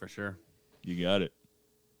 for sure. You got it.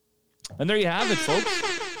 And there you have it, folks.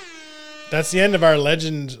 That's the end of our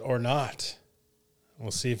legend or not. We'll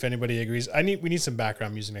see if anybody agrees. We need some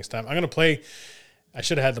background music next time. I'm gonna play. I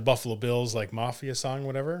should have had the Buffalo Bills like Mafia song,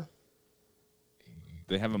 whatever.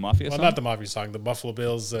 They have a Mafia Well, song? not the Mafia song. The Buffalo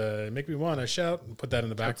Bills make me want to shout and put that in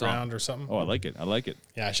the background or something. Oh, I like it. I like it.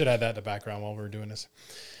 Yeah, I should have had that in the background while we were doing this.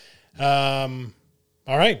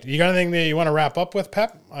 All right, you got anything that you want to wrap up with,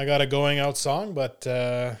 Pep? I got a going out song, but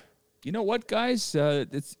You know what, guys? I'm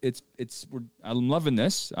loving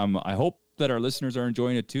this. I hope that our listeners are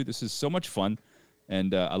enjoying it too. This is so much fun,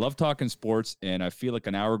 and I love talking sports. And I feel like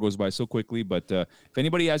an hour goes by so quickly. But if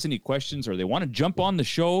anybody has any questions or they want to jump on the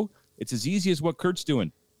show, it's as easy as what Kurt's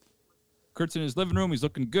doing. Kurt's in his living room. He's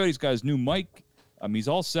looking good. He's got his new mic. He's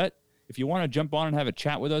all set. If you want to jump on and have a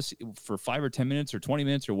chat with us for 5 or 10 minutes or 20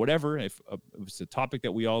 minutes or whatever, if it's a topic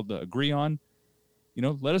that we all agree on,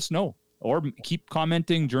 let us know. Or keep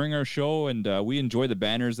commenting during our show, and we enjoy the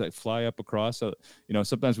banners that fly up across. So,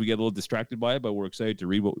 sometimes we get a little distracted by it, but we're excited to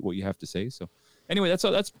read what you have to say. So, anyway, that's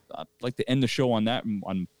I'd like to end the show on that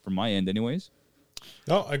from my end, anyways.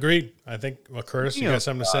 no, agreed. I think Curtis, you got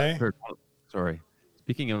something to say? Sorry.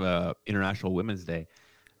 Speaking of International Women's Day,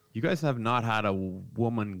 you guys have not had a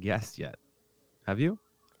woman guest yet, have you?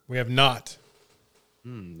 We have not.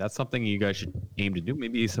 That's something you guys should aim to do.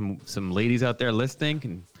 Maybe some ladies out there listening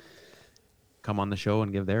can come on the show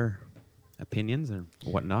and give their opinions and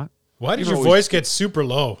whatnot. Why did your voice get super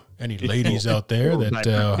low? Any ladies out there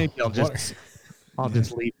that Maybe I'll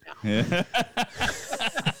just leave now.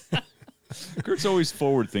 Kurt's always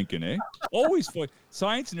forward thinking, eh? Always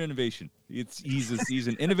science and innovation. He's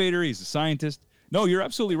an innovator. He's a scientist. No, you're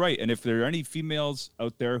absolutely right. And if there are any females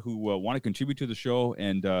out there who want to contribute to the show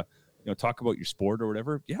and talk about your sport or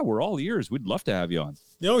whatever, yeah, we're all ears. We'd love to have you on.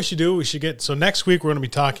 You know what we should do? We should get next week we're going to be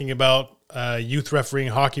talking about youth refereeing,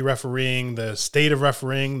 hockey refereeing, the state of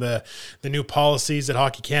refereeing, the new policies that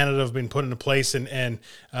Hockey Canada have been put into place, and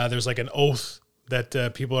there's like an oath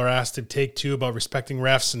that people are asked to take to about respecting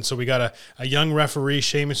refs. And so we got a young referee,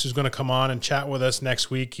 Seamus, who's going to come on and chat with us next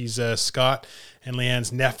week. He's Scott and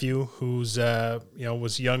Leanne's nephew, who's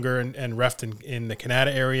was younger and reffed in the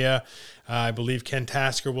Canada area. I believe Ken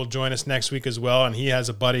Tasker will join us next week as well, and he has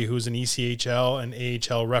a buddy who's an ECHL and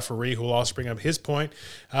AHL referee who will also bring up his point.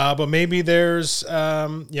 But maybe there's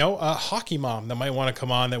a hockey mom that might want to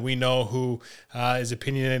come on that we know who is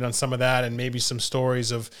opinionated on some of that, and maybe some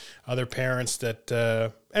stories of other parents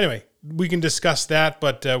that. Anyway, we can discuss that,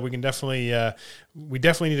 but we definitely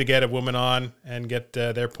need to get a woman on and get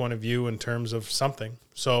their point of view in terms of something.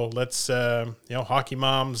 So let's hockey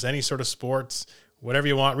moms, any sort of sports, whatever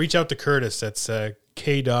you want. Reach out to Curtis. That's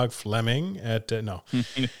K-Dog Fleming at no.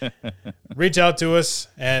 Reach out to us,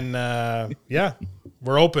 and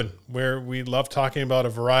we're open. We love talking about a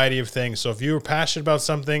variety of things. So if you're passionate about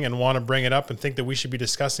something and want to bring it up and think that we should be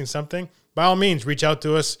discussing something, by all means, reach out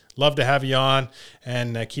to us. Love to have you on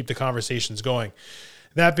and keep the conversations going.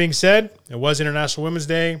 That being said, it was International Women's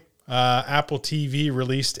Day. Apple TV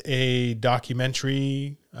released a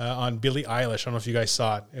documentary on Billie Eilish. I don't know if you guys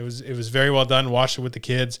saw it. It was very well done. Watched it with the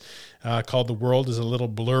kids. Called "The World Is a Little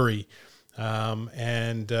Blurry,"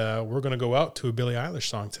 and we're going to go out to a Billie Eilish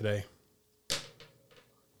song today.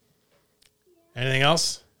 Anything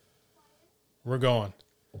else? We're going.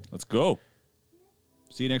 Let's go.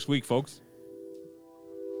 See you next week, folks.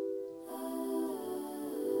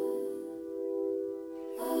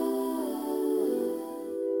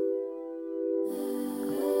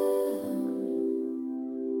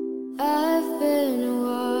 I've been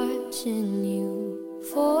watching you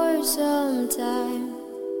for some time.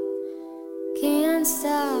 Can't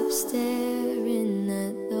stop staring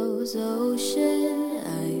at those ocean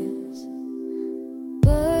eyes.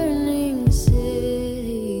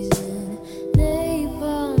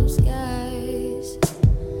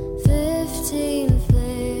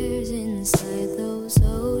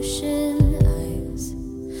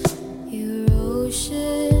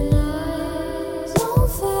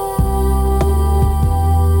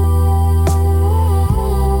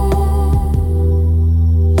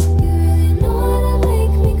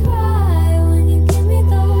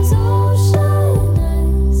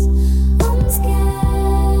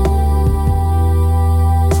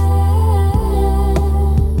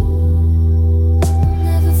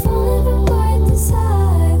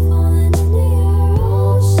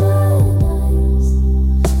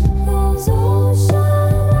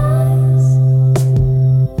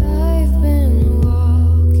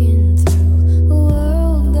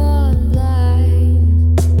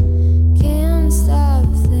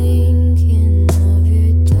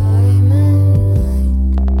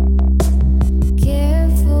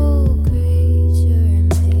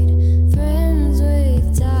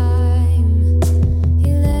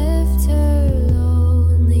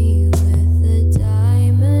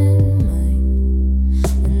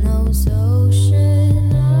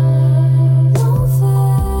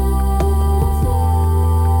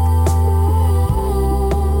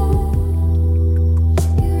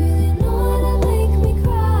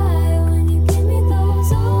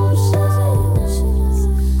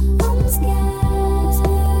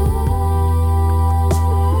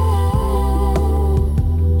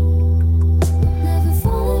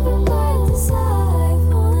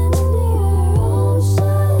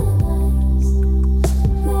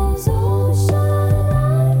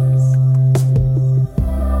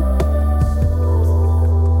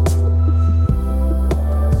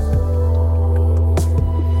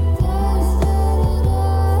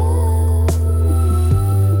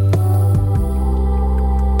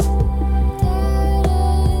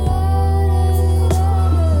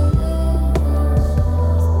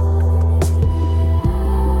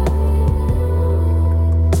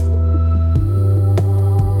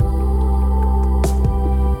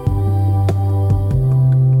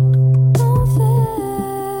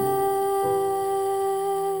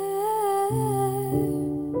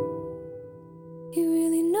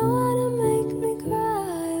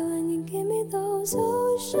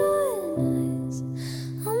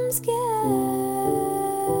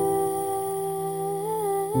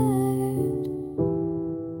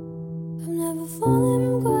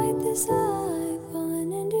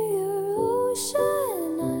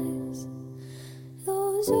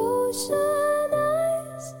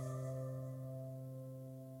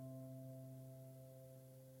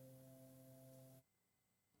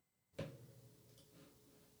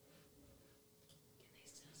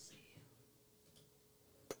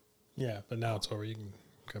 Yeah, but now it's over. You can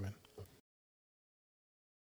come in.